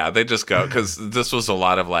 rooftop. Yeah, they just go because this was a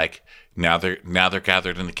lot of like. Now they're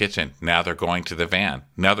gathered in the kitchen. Now they're going to the van.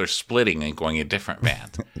 Now they're splitting and going a different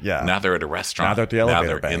van. Yeah. Now they're at a restaurant. Now they're at the elevator Now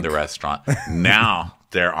they're bank. in the restaurant. Now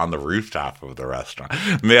they're on the rooftop of the restaurant.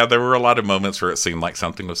 Yeah, there were a lot of moments where it seemed like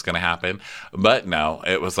something was going to happen. But no,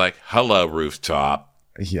 it was like, hello, rooftop.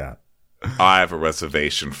 Yeah. I have a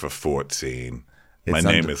reservation for 14. My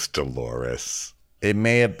name is Dolores.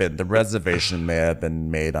 The reservation may have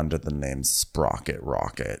been made under the name Sprocket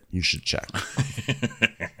Rocket. You should check.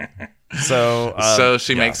 So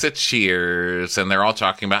she makes a cheers, and they're all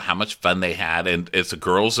talking about how much fun they had, and it's a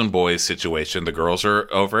girls and boys situation. The girls are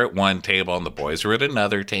over at one table, and the boys are at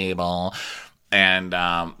another table. And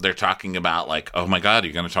they're talking about, like, oh, my God,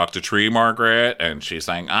 you're going to talk to Tree, Margaret? And she's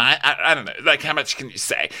saying, I don't know. Like, how much can you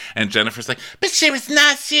say? And Jennifer's like, but she was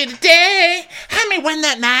nice to you today. I mean, wasn't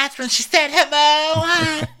that nice when she said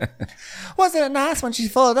hello? Wasn't it nice when she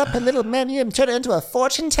folded up her little menu and turned it into a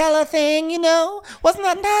fortune teller thing, Wasn't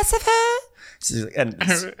that nice of her? And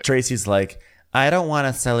Tracy's like, I don't want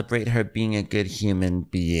to celebrate her being a good human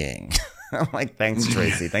being. I'm like, thanks,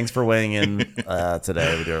 Tracy. Thanks for weighing in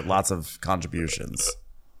today with your lots of contributions.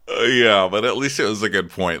 Yeah, but at least it was a good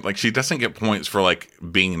point. Like, she doesn't get points for, like,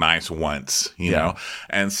 being nice once, you know?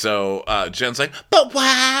 And so Jen's like, but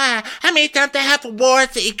why? I mean, don't they have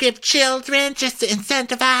awards that you give children just to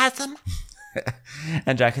incentivize them?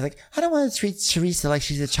 And Jackie's like, I don't want to treat Teresa like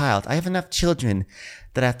she's a child. I have enough children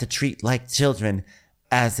that I have to treat like children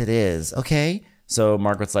as it is, okay? So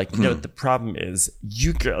Margaret's like, the problem is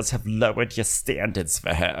you girls have lowered your standards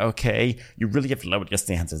for her, okay? You really have lowered your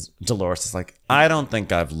standards. Dolores is like, I don't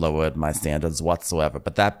think I've lowered my standards whatsoever.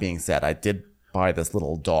 But that being said, I did buy this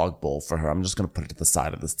little dog bowl for her. I'm just going to put it at the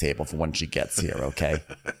side of this table for when she gets here, okay?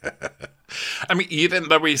 I mean, you didn't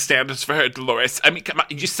lower your standards for her, Dolores. I mean, come on.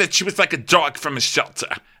 You said she was like a dog from a shelter,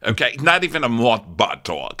 okay? Not even a moth-bought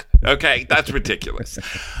dog, okay? That's ridiculous.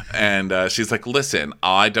 And she's like, listen,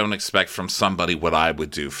 I don't expect from somebody what I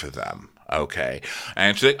would do for them, Okay.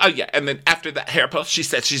 And she's like, oh, yeah. And then after that hair pull, she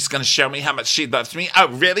said she's going to show me how much she loves me. Oh,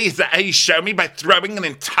 really? Is that how you show me? By throwing an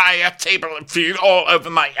entire table of food all over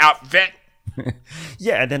my outfit?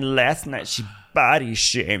 Yeah, and then last night she body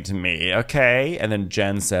shamed me, okay? And then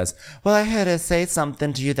Jen says, well, I heard her say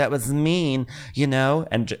something to you that was mean, you know?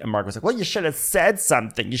 And Mark was like, well, you should have said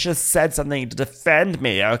something. You should have said something to defend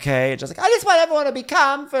me, okay? And just like, I just want everyone to be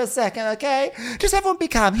calm for a second, okay? Just everyone be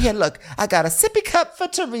calm. Here, look, I got a sippy cup for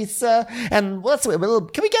Teresa. And let's wait,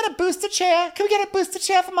 can we get a booster chair? Can we get a booster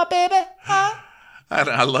chair for my baby? Huh?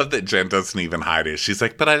 I love that Jen doesn't even hide it. She's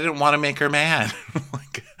like, but I didn't want to make her mad.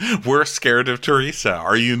 Like, we're scared of Teresa.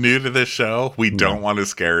 Are you new to this show? We don't want to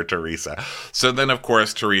scare Teresa. So then, of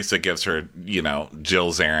course, Teresa gives her, you know,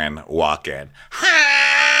 Jill Zarin walk in.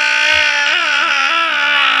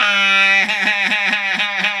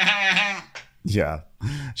 Yeah.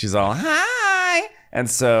 She's all, hi. And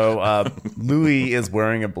so Louis is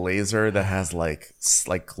wearing a blazer that has like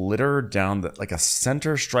glitter down the, like a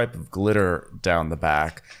center stripe of glitter down the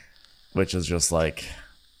back, which is just like,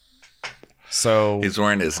 so. He's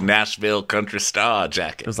wearing his Nashville country star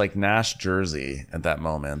jacket. It was like Nash Jersey at that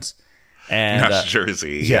moment. And Nash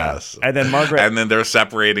Jersey, yeah. yes. And then Margaret. And then they're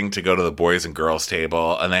separating to go to the boys and girls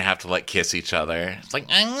table, and they have to like kiss each other. It's like,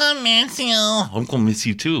 I'm gonna miss you. I'm gonna miss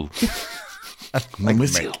you too. Like,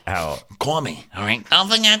 miss make you. Out. Call me, all right? Don't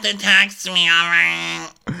forget to text me, all right?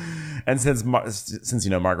 And since you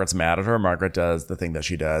know Margaret's mad at her, Margaret does the thing that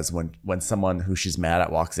she does when someone who she's mad at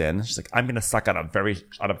walks in. She's like, "I'm gonna suck on a very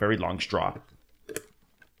long straw."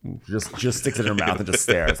 Just sticks it in her mouth and just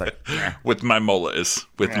stares like with my molars.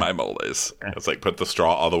 It's like put the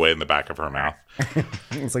straw all the way in the back of her mouth.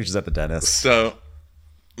 It's like she's at the dentist. So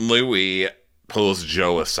Louis pulls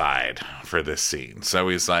Joe aside for this scene. So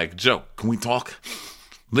he's like, Joe, can we talk?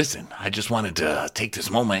 Listen, I just wanted to take this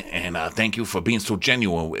moment and thank you for being so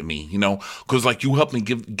genuine with me, you know, because like you helped me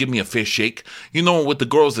give me a fair shake. You know, with the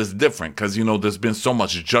girls it's different because, you know, there's been so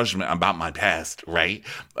much judgment about my past, right?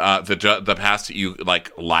 The past that you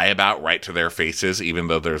like lie about right to their faces, even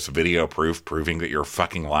though there's video proof proving that you're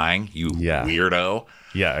fucking lying, you weirdo.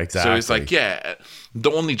 Yeah, exactly. So he's like, yeah, the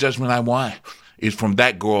only judgment I want is from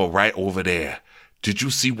that girl right over there. Did you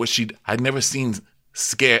see what I'd never seen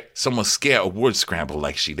someone scare a word scramble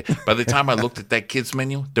like she did. By the time I looked at that kid's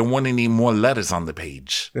menu, there weren't any more letters on the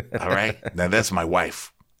page. All right? Now that's my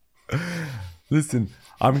wife. Listen,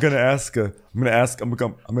 I'm gonna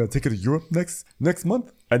take her to Europe next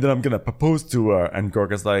month, and then I'm gonna propose to her. And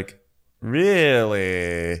Gorga's like,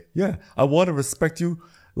 really? Yeah, I want to respect you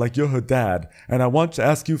like you're her dad, and I want to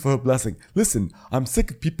ask you for her blessing. Listen, I'm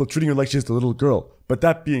sick of people treating her like she's a little girl. But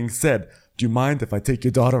that being said, do you mind if I take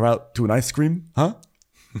your daughter out to an ice cream? Huh?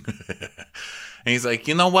 And he's like,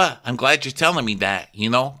 you know what? I'm glad you're telling me that, you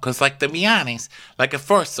know? Because, like, to be honest, like, at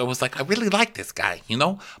first, I was like, I really like this guy, you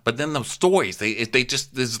know? But then the stories,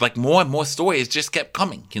 there's, like, more and more stories just kept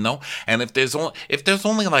coming, you know? And if there's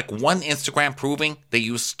only, like, one Instagram proving that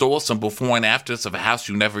you stole some before and afters of a house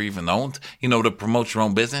you never even owned, you know, to promote your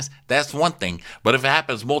own business, that's one thing. But if it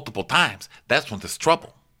happens multiple times, that's when there's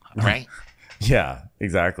trouble, right? Yeah,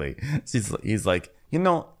 exactly. He's like, you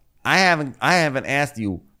know, I haven't asked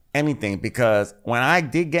you anything because when I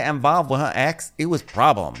did get involved with her ex, it was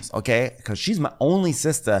problems, okay? Because she's my only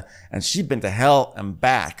sister and she's been to hell and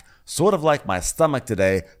back, sort of like my stomach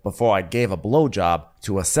today before I gave a blowjob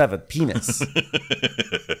to a severed penis.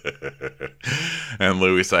 And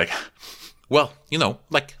Louis like, well, you know,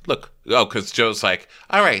 like, look, because Joe's like,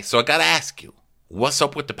 all right, so I got to ask you, what's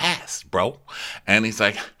up with the past, bro? And he's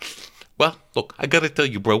like, well, look, I gotta tell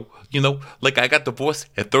you, bro, you know, like I got divorced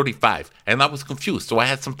at 35 and I was confused. So I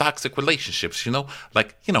had some toxic relationships, you know,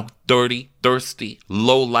 like, you know, dirty, thirsty,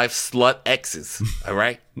 low life slut exes. All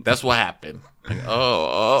right. That's what happened. Like,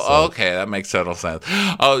 okay. That makes total sense.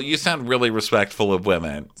 Oh, you sound really respectful of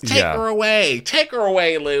women. Take her away,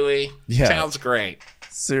 Louis. Yeah. Sounds great.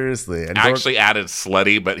 Seriously. And I actually added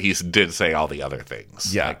slutty, but he did say all the other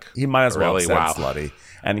things. Yeah. Like, he might as well really, have said slutty.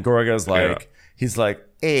 And Gorga's like, he's like,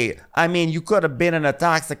 hey, I mean, you could have been in a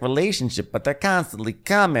toxic relationship, but they're constantly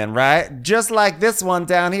coming, right? Just like this one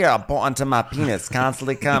down here. I'm pointing to my penis,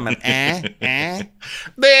 constantly coming. There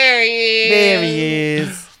he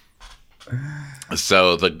is.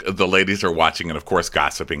 So the ladies are watching and, of course,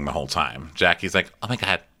 gossiping the whole time. Jackie's like, oh, my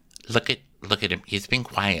God, look at him. He's being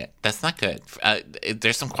quiet. That's not good.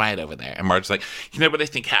 There's some quiet over there. And Marge's like, you know what I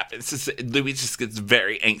think happens is Louis just gets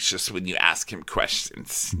very anxious when you ask him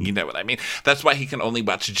questions. You know what I mean? That's why he can only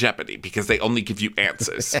watch Jeopardy, because they only give you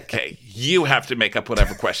answers. Okay? You have to make up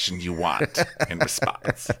whatever question you want in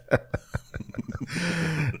response.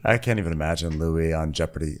 I can't even imagine Louis on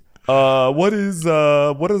Jeopardy. What is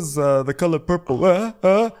the color purple?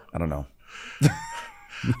 I don't know.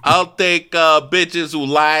 I'll take bitches who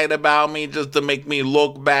lied about me just to make me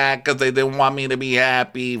look bad because they didn't want me to be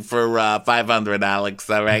happy for $500, Alex.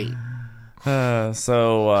 All right.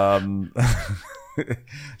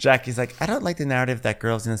 Jackie's like, I don't like the narrative that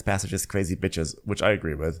girls in this passage is crazy bitches, which I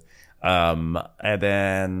agree with. And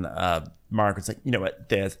then Margaret's like, you know what?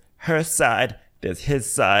 There's her side, there's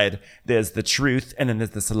his side, there's the truth, and then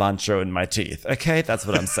there's the cilantro in my teeth. Okay, that's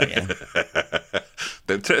what I'm saying.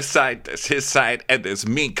 There's her side, there's his side, and there's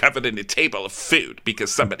me covered in a table of food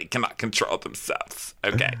because somebody cannot control themselves.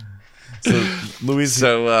 Okay. So Louise,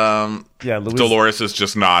 Dolores is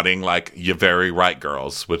just nodding like, you're very right,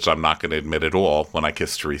 girls, which I'm not going to admit at all when I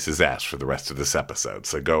kiss Teresa's ass for the rest of this episode.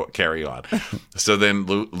 So go carry on. So then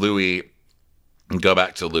Louis, go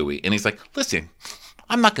back to Louis, and he's like, listen,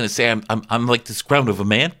 I'm not going to say I'm like this ground of a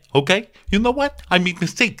man, okay? You know what? I make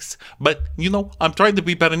mistakes, but, I'm trying to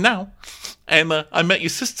be better now. And I met your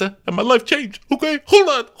sister, and my life changed, okay?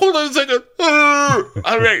 Hold on a second.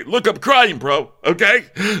 All right, look, I'm crying, bro, okay?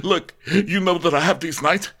 Look, you know that I have these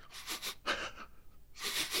nights.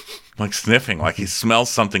 Like sniffing, like he smells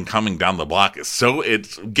something coming down the block.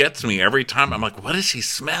 It gets me every time. I'm like, what does he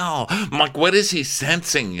smell? I'm like, what is he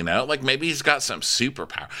sensing, Like maybe he's got some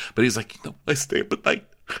superpower. But he's like, I stay up at night,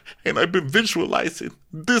 and I've been visualizing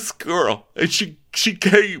this girl, and she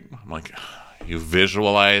came. I'm like, you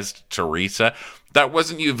visualized Teresa? That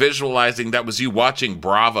wasn't you visualizing. That was you watching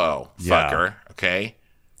Bravo, fucker. Okay?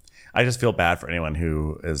 I just feel bad for anyone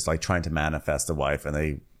who is like trying to manifest a wife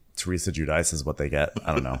and Teresa Giudice is what they get.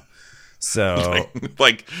 I don't know. So,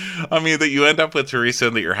 that you end up with Teresa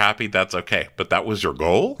and that you're happy, that's okay. But that was your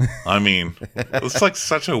goal? I mean, it's like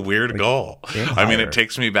such a weird goal. I mean, it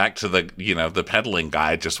takes me back to the peddling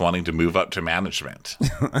guy just wanting to move up to management.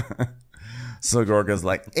 So Gorga's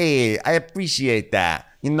like, hey, I appreciate that.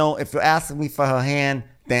 If you're asking me for her hand,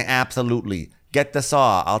 then absolutely. Get the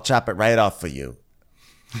saw. I'll chop it right off for you.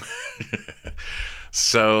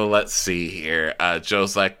 So let's see here.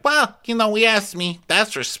 Joe's like, well, he asked me.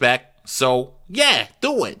 That's respect. So, yeah,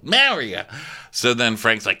 do it. Marry her. So then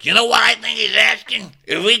Frank's like, you know what I think he's asking?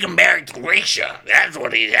 If we can marry Teresa, that's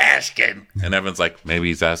what he's asking. And Evan's like, maybe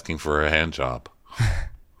he's asking for a hand job.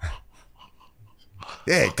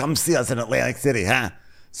 Hey, come see us in Atlantic City, huh?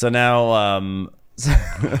 So now, now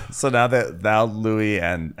Louis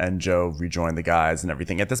and Joe rejoin the guys and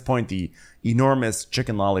everything. At this point, the enormous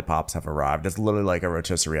chicken lollipops have arrived. It's literally like a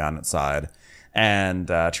rotisserie on its side. And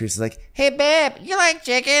Teresa's like, hey, babe, you like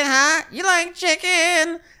chicken, huh? You like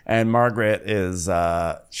chicken? And Margaret is,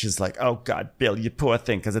 she's like, oh, God, Bill, you poor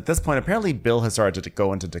thing. Because at this point, apparently Bill has started to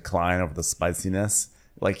go into decline over the spiciness.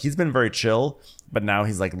 Like, he's been very chill, but now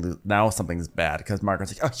he's like, now something's bad. Because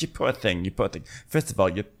Margaret's like, oh, you poor thing. First of all,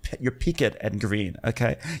 you're peaked and green,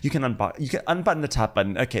 okay? You can unbutton the top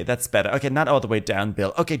button. Okay, that's better. Okay, not all the way down,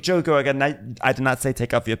 Bill. Okay, Joe Gorga, I did not say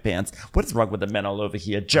take off your pants. What is wrong with the men all over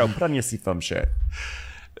here? Joe, put on your seafoam shirt.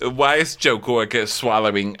 Why is Joe Gorga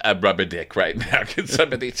swallowing a rubber dick right now? Can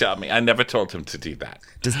somebody tell me? I never told him to do that.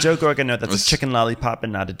 Does Joe Gorga know that's a chicken lollipop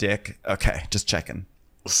and not a dick? Okay, just checking.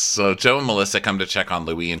 So Joe and Melissa come to check on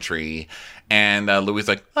Louis and Tree, and Louis is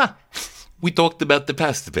like, we talked about the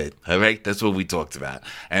past a bit, all right? That's what we talked about.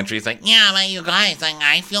 And Tree's like, yeah, but you guys,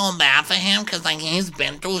 I feel bad for him because, he's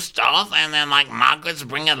been through stuff, and then, Margaret's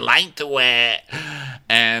bringing light to it.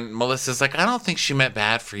 And Melissa's like, I don't think she meant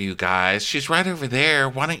bad for you guys. She's right over there.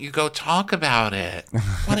 Why don't you go talk about it?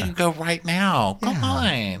 Why don't you go right now? Come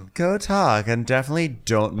on. Go talk, and definitely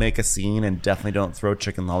don't make a scene, and definitely don't throw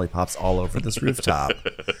chicken lollipops all over this rooftop,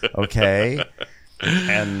 okay?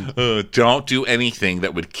 And don't do anything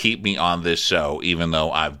that would keep me on this show, even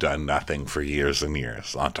though I've done nothing for years and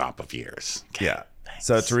years on top of years. Okay. Yeah.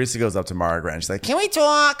 So Teresa goes up to Margaret and she's like, can we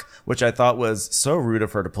talk? Which I thought was so rude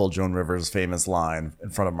of her to pull Joan Rivers' famous line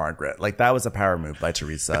in front of Margaret. Like, that was a power move by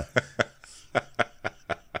Teresa.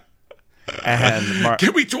 And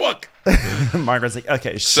can we talk? Margaret's like,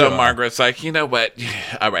 okay, sure. So Margaret's like, you know what?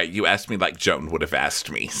 All right, you asked me like Joan would have asked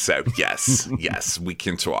me. So yes, we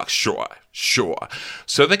can talk. Sure.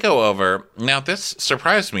 So they go over. Now, this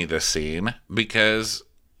surprised me, this scene, because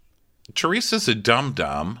Teresa's a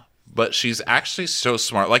dum-dum, but she's actually so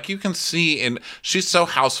smart. Like, you can see, she's so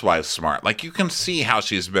housewife smart. Like, you can see how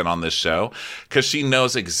she's been on this show because she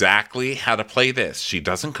knows exactly how to play this. She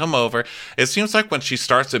doesn't come over. It seems like when she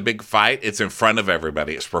starts a big fight, it's in front of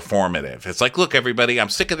everybody. It's performative. It's like, look, everybody, I'm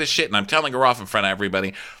sick of this shit, and I'm telling her off in front of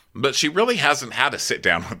everybody. But she really hasn't had a sit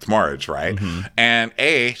down with Marge, right? And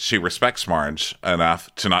she respects Marge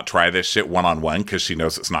enough to not try this shit one-on-one because she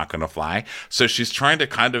knows it's not going to fly. So she's trying to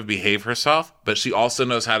kind of behave herself, but she also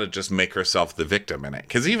knows how to just make herself the victim in it.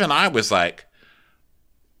 Because even I was like,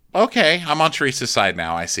 okay, I'm on Teresa's side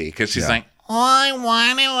now, I see. Because she's like, all I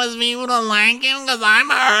wanted was people to like him because I'm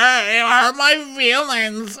hurt. It hurt my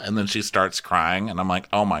feelings. And then she starts crying, and I'm like,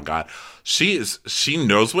 oh my God. She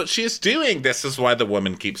knows what she is doing. This is why the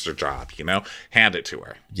woman keeps her job, Hand it to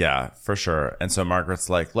her. Yeah, for sure. And so Margaret's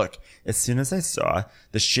like, look, as soon as I saw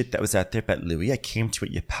the shit that was out there about Louis, I came to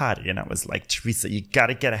your party and I was like, Teresa, you got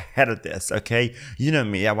to get ahead of this, okay? You know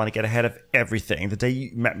me, I want to get ahead of everything. The day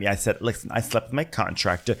you met me, I said, listen, I slept with my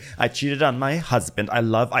contractor. I cheated on my husband. I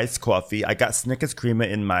love iced coffee. I got Snickers creamer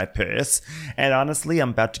in my purse. And honestly,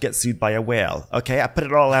 I'm about to get sued by a whale, okay? I put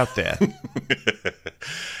it all out there.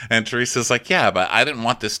 And Teresa's like, yeah, but I didn't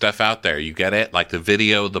want this stuff out there. You get it? Like the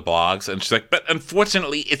video, the blogs. And she's like, but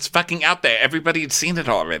unfortunately, it's fucking out there. Everybody had seen it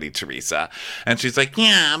already, Teresa. And she's like,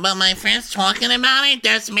 yeah, but my friends talking about it,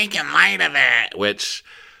 that's making light of it. Which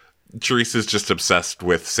Teresa's just obsessed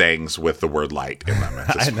with sayings with the word light in them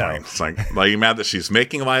at this point. It's like, are you mad that she's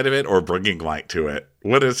making light of it or bringing light to it?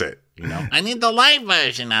 What is it? I need the light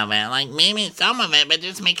version of it. Like, maybe some of it, but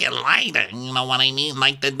just make it lighter. You know what I mean?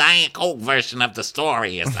 Like the Diet Coke version of the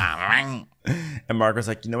story or something, right? And Margaret's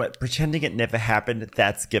like, you know what? Pretending it never happened,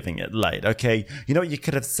 that's giving it light, okay? You know what you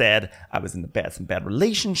could have said? I was in some bad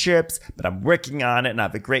relationships, but I'm working on it, and I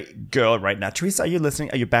have a great girl right now. Teresa, are you listening?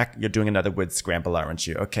 Are you back? You're doing another word scramble, aren't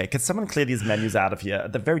you? Okay, can someone clear these menus out of here?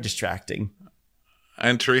 They're very distracting.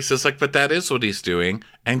 And Teresa's like, but that is what he's doing.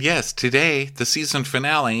 And yes, today, the season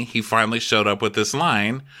finale, he finally showed up with this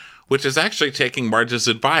line, which is actually taking Marge's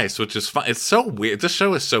advice, which is fun. It's so weird. This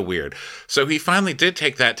show is so weird. So he finally did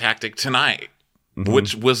take that tactic tonight,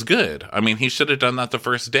 which was good. I mean, he should have done that the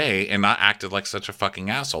first day and not acted like such a fucking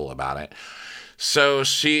asshole about it. So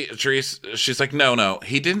she's like, no,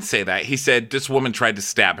 he didn't say that. He said this woman tried to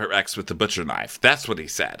stab her ex with the butcher knife. That's what he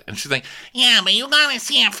said. And she's like, yeah, but you gotta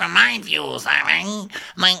see it from my views. I mean,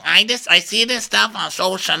 like, I see this stuff on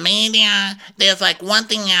social media. There's like one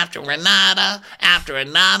thing after another,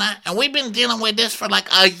 and we've been dealing with this for like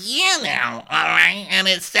a year now, all right? And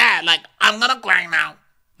it's sad. Like, I'm gonna cry now,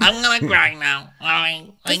 all right?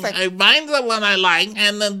 Like, I find someone I like,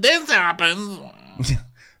 and then this happens.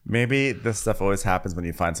 Maybe this stuff always happens when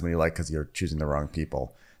you find somebody you like because you're choosing the wrong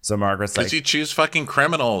people. So Margaret's like, because you choose fucking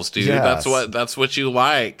criminals, dude. Yes. That's what you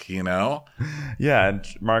like, Yeah, and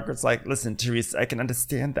Margaret's like, listen, Teresa, I can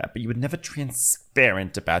understand that, but you were never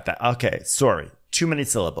transparent about that. Okay, sorry, too many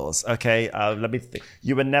syllables. Okay, let me think.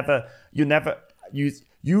 You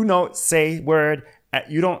don't say word.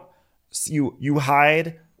 You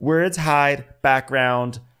hide words. Hide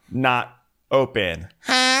background not open.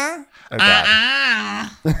 Huh? Oh, God.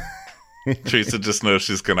 Teresa just knows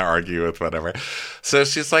she's going to argue with whatever. So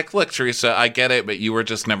she's like, look, Teresa, I get it, but you were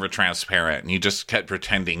just never transparent. And you just kept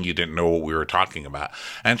pretending you didn't know what we were talking about.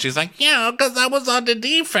 And she's like, yeah, because I was on the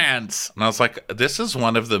defense. And I was like, this is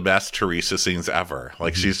one of the best Teresa scenes ever.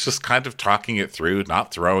 Like, she's just kind of talking it through,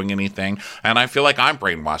 not throwing anything. And I feel like I'm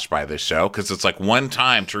brainwashed by this show because it's like one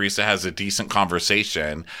time Teresa has a decent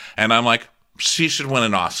conversation. And I'm like, she should win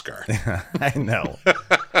an Oscar. I know.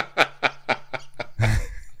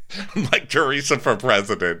 Like Teresa for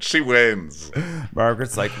president. She wins.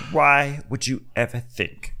 Margaret's like, why would you ever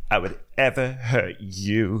think I would ever hurt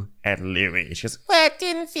you and Louis? She goes, Well, it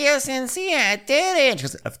didn't feel sincere, did it? she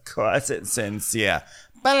goes, of course it's sincere.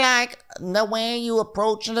 But like the way you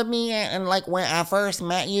approached me and like when I first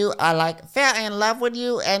met you, I like fell in love with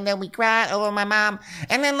you and then we cried over my mom.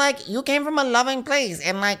 And then like you came from a loving place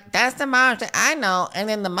and like that's the Marge that I know. And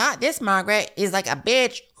then this Margaret is like a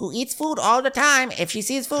bitch who eats food all the time. If she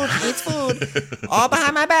sees food, she eats food. All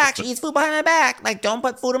behind my back. She eats food behind my back. Like don't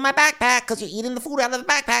put food in my backpack because you're eating the food out of the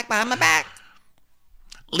backpack behind my back.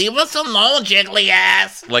 Leave us alone, jiggly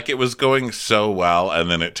ass. Like it was going so well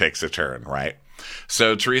and then it takes a turn, right?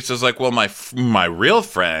 So Teresa's like, well, my real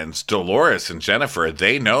friends, Dolores and Jennifer,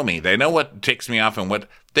 they know me. They know what ticks me off and what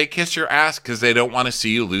they kiss your ass because they don't want to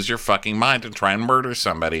see you lose your fucking mind and try and murder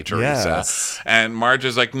somebody, Teresa. Yes. And Marge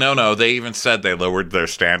is like, no, they even said they lowered their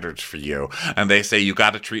standards for you. And they say you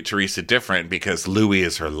got to treat Teresa different because Louis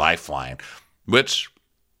is her lifeline, which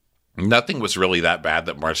nothing was really that bad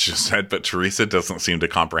that Marge just said, but Teresa doesn't seem to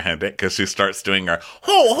comprehend it because she starts doing her,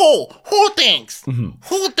 Who thinks?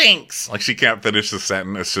 Who thinks? like she can't finish the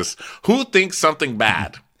sentence. It's just, who thinks something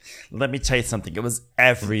bad? let me tell you something. It was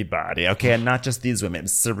everybody, okay? And not just these women. It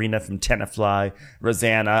was Serena from Tenafly,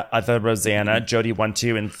 Rosanna, other Rosanna, Jody 1,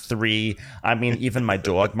 2, and 3. I mean, even my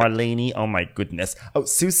dog, Marlene. Oh, my goodness. Oh,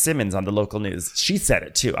 Sue Simmons on the local news. She said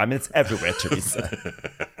it, too. I mean, it's everywhere, Teresa.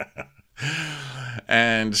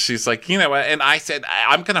 And she's like, you know what? And I said,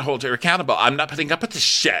 I'm going to hold her accountable. I'm not putting up with this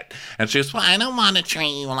shit. And she goes, well, I don't want to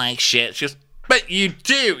treat you like shit. she goes, but you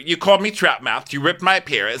do. You call me trout mouth. You rip my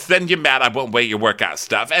appearance. Then you're mad I won't wear your workout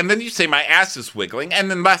stuff. And then you say my ass is wiggling. And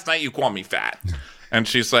then last night you call me fat. And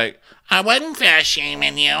she's like, I wasn't fat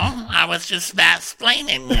shaming you. I was just fat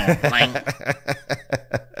splaining you.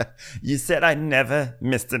 Like, you said I never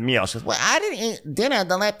missed a meal. She goes, Well, I didn't eat dinner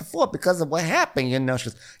the night before because of what happened, you know. she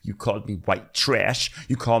goes, you called me white trash.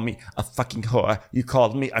 You called me a fucking whore. You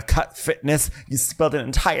called me a cut fitness. You spilled an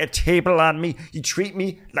entire table on me. You treat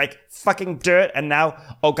me like fucking dirt. And now,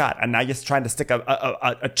 oh God, and now you're trying to stick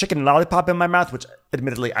a chicken lollipop in my mouth, which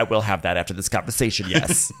admittedly I will have that after this conversation,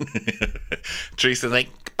 yes. Teresa's like,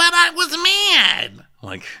 but I was mad.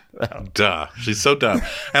 like, duh. She's so dumb.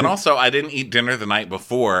 And also, I didn't eat dinner the night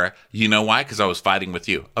before. You know why? Because I was fighting with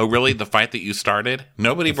you. Oh, really? The fight that you started?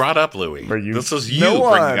 Nobody brought up Louie. This was you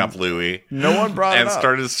bringing up Louie. No one brought it up. And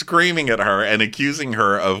started screaming at her and accusing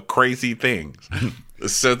her of crazy things.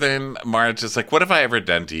 So then Marge is like, what have I ever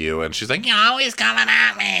done to you? And she's like, you're always coming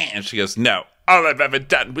at me. And she goes, no. All I've ever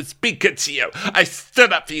done was be good to you. I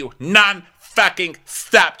stood up for you non-fucking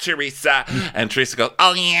stop, Teresa. And Teresa goes,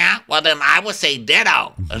 oh, yeah? Well, then I would say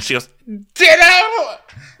ditto. And she goes, ditto?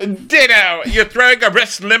 Ditto. You're throwing a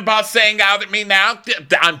Rush Limbaugh saying out at me now?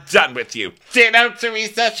 I'm done with you. Ditto,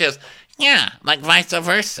 Teresa? She goes, yeah, like vice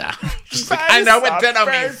versa. I know what ditto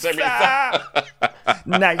means, Teresa.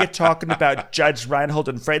 Now you're talking about Judge Reinhold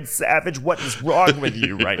and Fred Savage. What is wrong with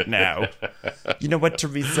you right now? You know what,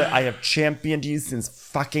 Teresa? I have championed you since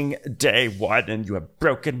fucking day one, and you have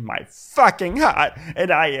broken my fucking heart,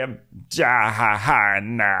 and I am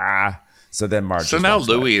nah. So then Marge. So now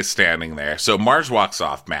Louie is standing there. So Marge walks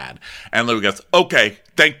off mad, and Louie goes, okay,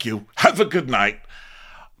 thank you. Have a good night.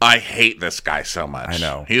 I hate this guy so much. I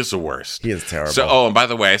know. He is the worst. He is terrible. So, and by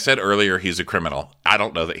the way, I said earlier he's a criminal. I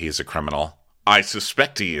don't know that he's a criminal. I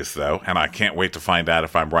suspect he is, though, and I can't wait to find out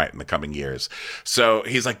if I'm right in the coming years. So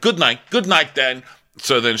he's like, good night then.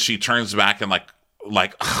 So then she turns back and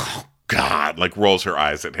like, oh, God, like rolls her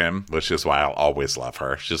eyes at him, which is why I'll always love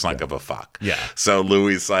her. She's not give a fuck. Yeah. So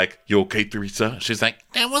Louie's like, you okay, Teresa? She's like,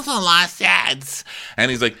 there was a lot of sads.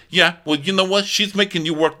 and he's like, yeah, well, you know what? She's making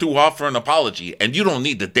you work too hard for an apology, and you don't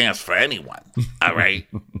need to dance for anyone. All right?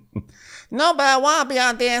 No, but I want to be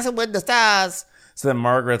on Dancing with the Stars. So then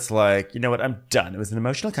Margaret's like, you know what, I'm done. It was an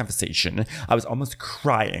emotional conversation. I was almost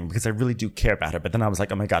crying because I really do care about her. But then I was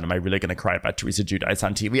like, oh my God, am I really going to cry about Teresa Giudice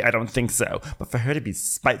on TV? I don't think so. But for her to be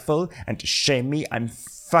spiteful and to shame me, I'm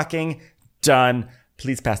fucking done.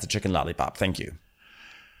 Please pass the chicken lollipop. Thank you.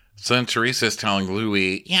 So then Teresa's telling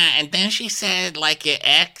Louie, yeah, and then she said, like, your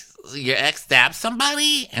ex stabbed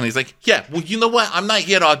somebody? and he's like, yeah, well, you know what? I'm not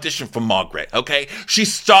here to audition for Margaret, okay?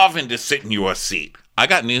 She's starving to sit in your seat. I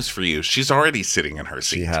got news for you. She's already sitting in her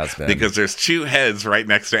seat. She has been. Because there's two heads right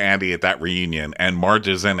next to Andy at that reunion, and Marge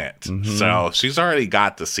is in it. Mm-hmm. So she's already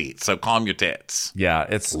got the seat. So calm your tits. Yeah,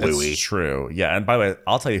 it's true. Yeah, and by the way,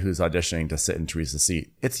 I'll tell you who's auditioning to sit in Teresa's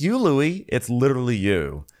seat. It's you, Louie. It's literally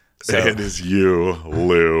you. So, it is you,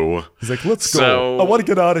 Lou. He's like, let's go. I want to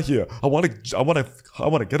get out of here. I want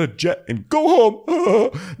to get a jet and go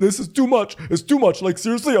home. This is too much. It's too much. Like,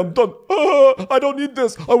 seriously, I'm done. I don't need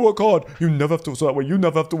this. I work hard. You never have to, so that way you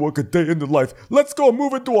never have to work a day in the life. Let's go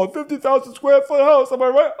move into a 50,000 square foot house. Am I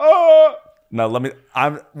right? Now,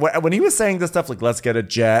 when he was saying this stuff, like, let's get a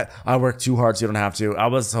jet. I work too hard so you don't have to. I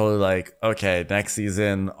was totally like, okay, next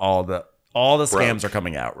season, all the scams are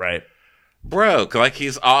coming out, right? Broke. Like,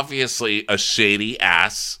 he's obviously a shady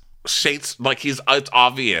ass. It's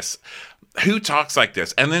obvious. Who talks like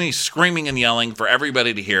this? And then he's screaming and yelling for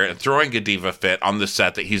everybody to hear it and throwing a diva fit on the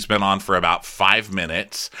set that he's been on for about 5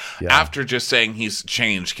 minutes. Yeah. After just saying he's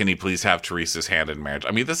changed, can he please have Teresa's hand in marriage? I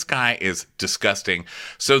mean, this guy is disgusting.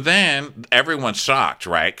 So then everyone's shocked,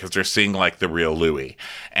 right? Because they're seeing, like, the real Louie.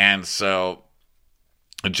 And so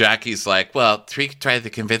Jackie's like, well, Tariq tried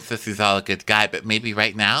to convince us he's all a good guy, but maybe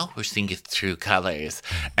right now we're seeing his true colors.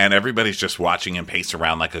 And everybody's just watching him pace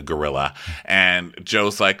around like a gorilla. And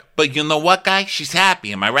Joe's like, but you know what, guy? She's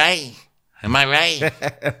happy. Am I right? Am I right?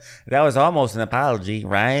 That was almost an apology,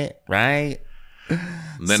 right? Right?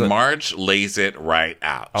 Then Marge lays it right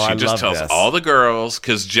out. Oh, she just tells all the girls,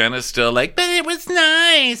 because Jen is still like, but it was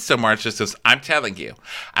nice. So Marge just says, I'm telling you,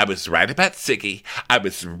 I was right about Siggy, I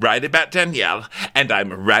was right about Danielle, and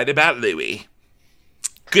I'm right about Louie.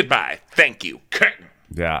 Goodbye. Thank you. Curtain.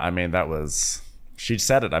 Yeah, I mean, she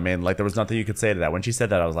said it. I mean, like, there was nothing you could say to that. When she said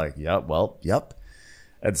that, I was like, yep.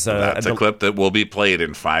 And so That's a clip that will be played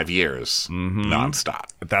in 5 years, nonstop.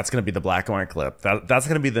 that's going to be the black and white clip. That's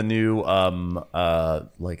going to be the new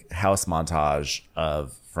like house montage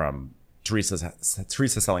from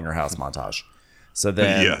Teresa selling her house montage. So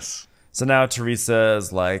then, Yes. So now Teresa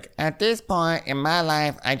is like, At this point in my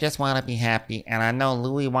life, I just want to be happy, and I know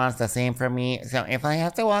Louis wants the same for me. So if I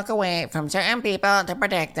have to walk away from certain people to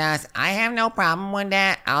protect us, I have no problem with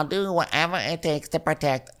that. I'll do whatever it takes to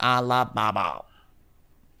protect Allah Baba.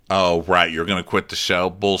 Oh, right. You're going to quit the show?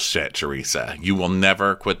 Bullshit, Teresa. You will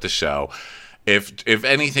never quit the show. If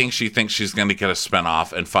anything, she thinks she's going to get a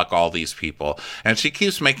spinoff and fuck all these people. And she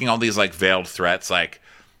keeps making all these like veiled threats like,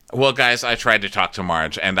 well, guys, I tried to talk to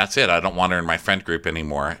Marge, and that's it. I don't want her in my friend group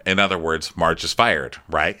anymore. In other words, Marge is fired,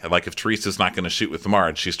 right? Like, if Teresa's not going to shoot with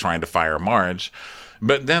Marge, she's trying to fire Marge.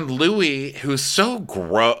 But then Louis, who's so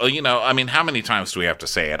I mean, how many times do we have to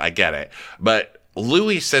say it? I get it. But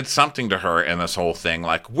Louis said something to her in this whole thing,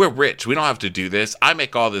 like, we're rich. We don't have to do this. I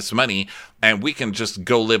make all this money, and we can just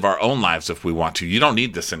go live our own lives if we want to. You don't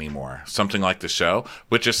need this anymore. Something like the show,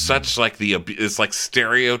 which is such like it's like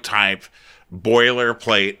stereotype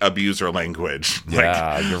boilerplate abuser language.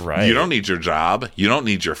 yeah, Like, you're right. you don't need your job. You don't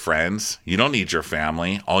need your friends. You don't need your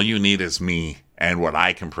family. All you need is me and what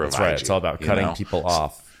I can provide. That's right. You, It's all about cutting people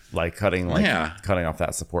off, like cutting off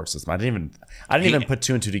that support system. I didn't even put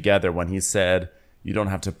two and two together when he said you don't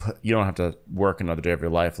have to work another day of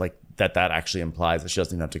your life. Like that actually implies that she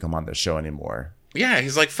doesn't even have to come on this show anymore. Yeah,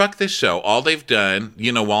 he's like, fuck this show. All they've done,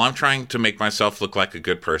 while I'm trying to make myself look like a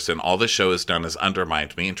good person, all this show has done is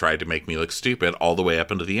undermined me and tried to make me look stupid all the way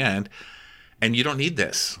up into the end. And you don't need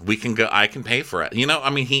this. I can pay for it.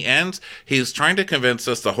 He's trying to convince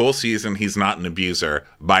us the whole season he's not an abuser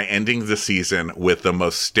by ending the season with the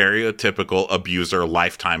most stereotypical abuser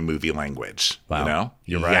Lifetime movie language. Wow.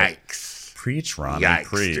 You're right. Yikes. Preach, Ron. Yikes,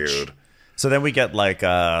 preach. dude. So then we get like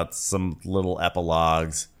some little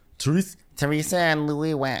epilogues. Teresa and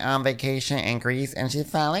Louis went on vacation in Greece, and she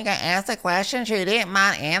finally got asked a question she didn't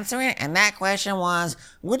mind answering, and that question was,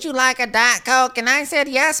 would you like a Diet Coke? And I said,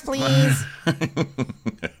 yes, please.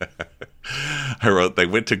 I wrote, they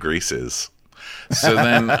went to Greece's. So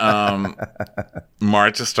then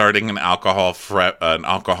Marge is starting an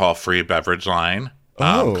alcohol-free beverage line.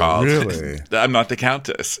 Called, really? I'm not the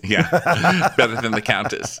Countess. Yeah. Better than the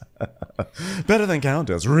Countess. Better than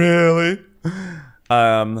Countess. Really?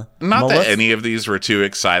 Not that any of these were too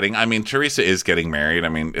exciting. I mean, Teresa is getting married. I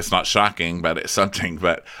mean, it's not shocking, but it's something.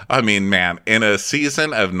 But I mean, man, in a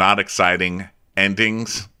season of not exciting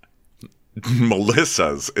endings,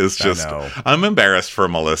 Melissa's is just, I'm embarrassed for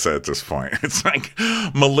Melissa at this point. It's like,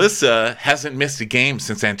 Melissa hasn't missed a game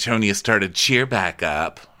since Antonia started Cheer Back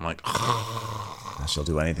Up. I'm like, she'll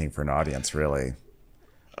do anything for an audience, really.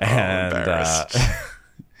 Embarrassed.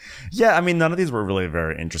 Yeah, I mean, none of these were really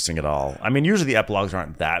very interesting at all. I mean, usually the epilogues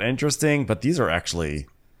aren't that interesting, but these are actually,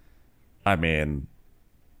 I mean,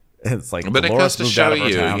 it's like but Dolores it goes to moved show out of her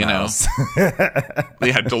you, townhouse.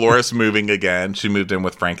 Yeah, Dolores moving again. She moved in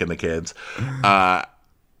with Frank and the kids.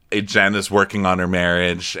 Jen is working on her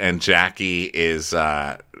marriage, and Jackie is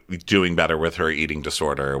doing better with her eating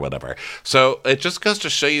disorder or whatever. So it just goes to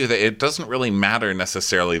show you that it doesn't really matter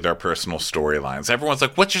necessarily their personal storylines. Everyone's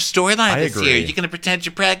like, what's your storyline this year? You going to pretend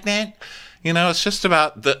you're pregnant? It's just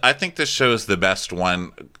about I think this show is the best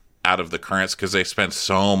one out of the currents because they spend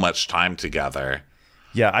so much time together.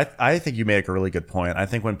 Yeah, I think you make a really good point. I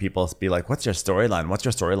think when people be like, what's your storyline? What's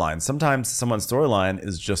your storyline? Sometimes someone's storyline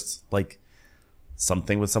is just like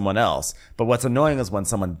something with someone else. But what's annoying is when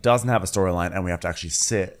someone doesn't have a storyline and we have to actually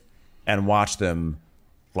sit and watch them,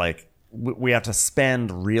 like we have to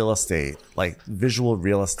spend real estate, like visual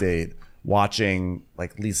real estate, watching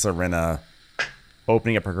like Lisa Rinna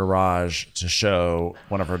opening up her garage to show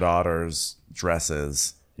one of her daughter's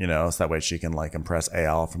dresses, so that way she can like impress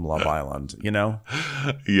Al from Love Island,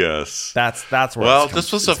 Yes. That's where. Well,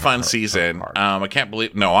 this was a fun season. I can't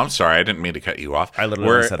believe. No, I'm sorry. I didn't mean to cut you off. I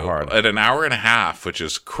literally said hard. At an hour and a half, which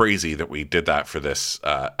is crazy that we did that for this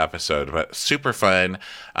episode, but super fun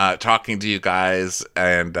talking to you guys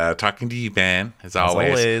and talking to you, Ben, as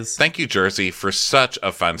always. Thank you, Jersey, for such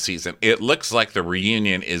a fun season. It looks like the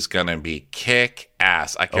reunion is going to be kick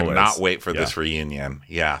ass. I cannot wait for this reunion.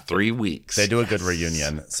 Yeah, 3 weeks. They do a good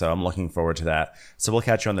reunion, so I'm looking forward to that. So we'll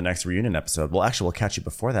catch you on the next reunion episode. Well, actually, we'll catch you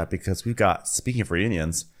before that because we've got, speaking of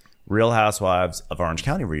reunions, Real Housewives of Orange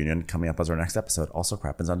County reunion coming up as our next episode. Also,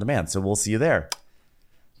 Crappens on Demand. So we'll see you there.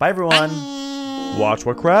 Bye, everyone. Bye. Watch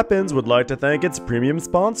What Crappens would like to thank its premium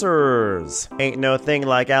sponsors. Ain't no thing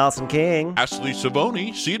like Allison King. Ashley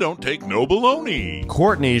Savoni, she don't take no baloney.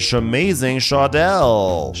 Courtney Shamazing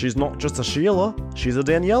Shaudell. She's not just a Sheila, she's a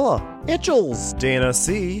Daniela. Itchels. Dana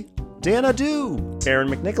C. Dana Do. Aaron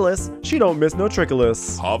McNicholas, she don't miss no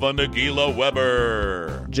trickolas. Hava Nagila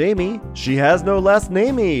Weber. Jamie, she has no last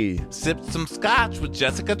namey. Sipped some scotch with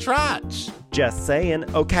Jessica Trotch. Just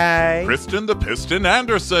saying, okay. Kristen the Piston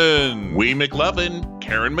Anderson. Wee McLevin.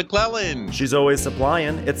 Karen McClellan. She's always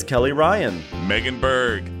supplying, it's Kelly Ryan. Megan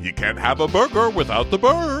Berg. You can't have a burger without the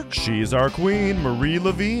Berg. She's our queen, Marie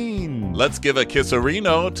Levine. Let's give a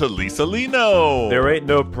kisserino to Lisa Lino. There ain't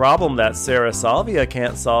no problem that Sarah Salvia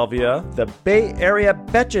can't solve ya. The Bay Area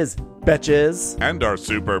Betches. And our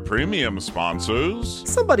super premium sponsors.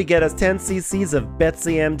 Somebody get us 10 cc's of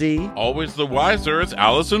Betsy MD. Always the wiser is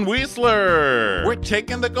Allison Weisler. We're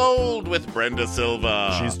taking the gold with Brenda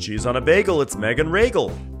Silva. She's cheese on a bagel, it's Megan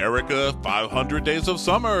Regal. Erica 500 Days of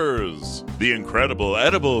Summers. The incredible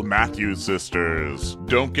edible Matthews sisters.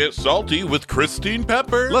 Don't get salty with Christine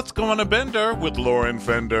Pepper. Let's go on a bender with Lauren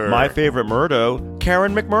Fender. My favorite Murdo,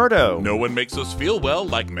 Karen McMurdo. No one makes us feel well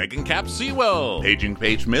like Megan Cap Sewell. Paging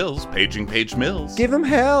Page Mills. Give him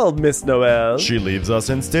hell, Miss Noel. She leaves us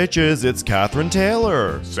in stitches, it's Catherine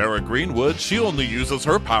Taylor. Sarah Greenwood, she only uses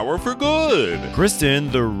her power for good. Kristen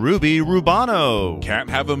the Ruby Rubano. Can't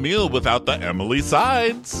have a meal without the Emily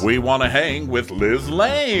Sides. We want to hang with Liz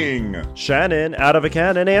Lang. Shannon out of a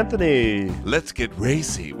cannon Anthony. Let's get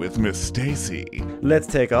racy with Miss Stacy. Let's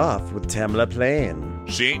take off with Tamla Plain.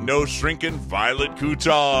 She ain't no shrinking Violet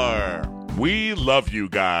Kuchar. We love you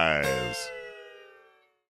guys.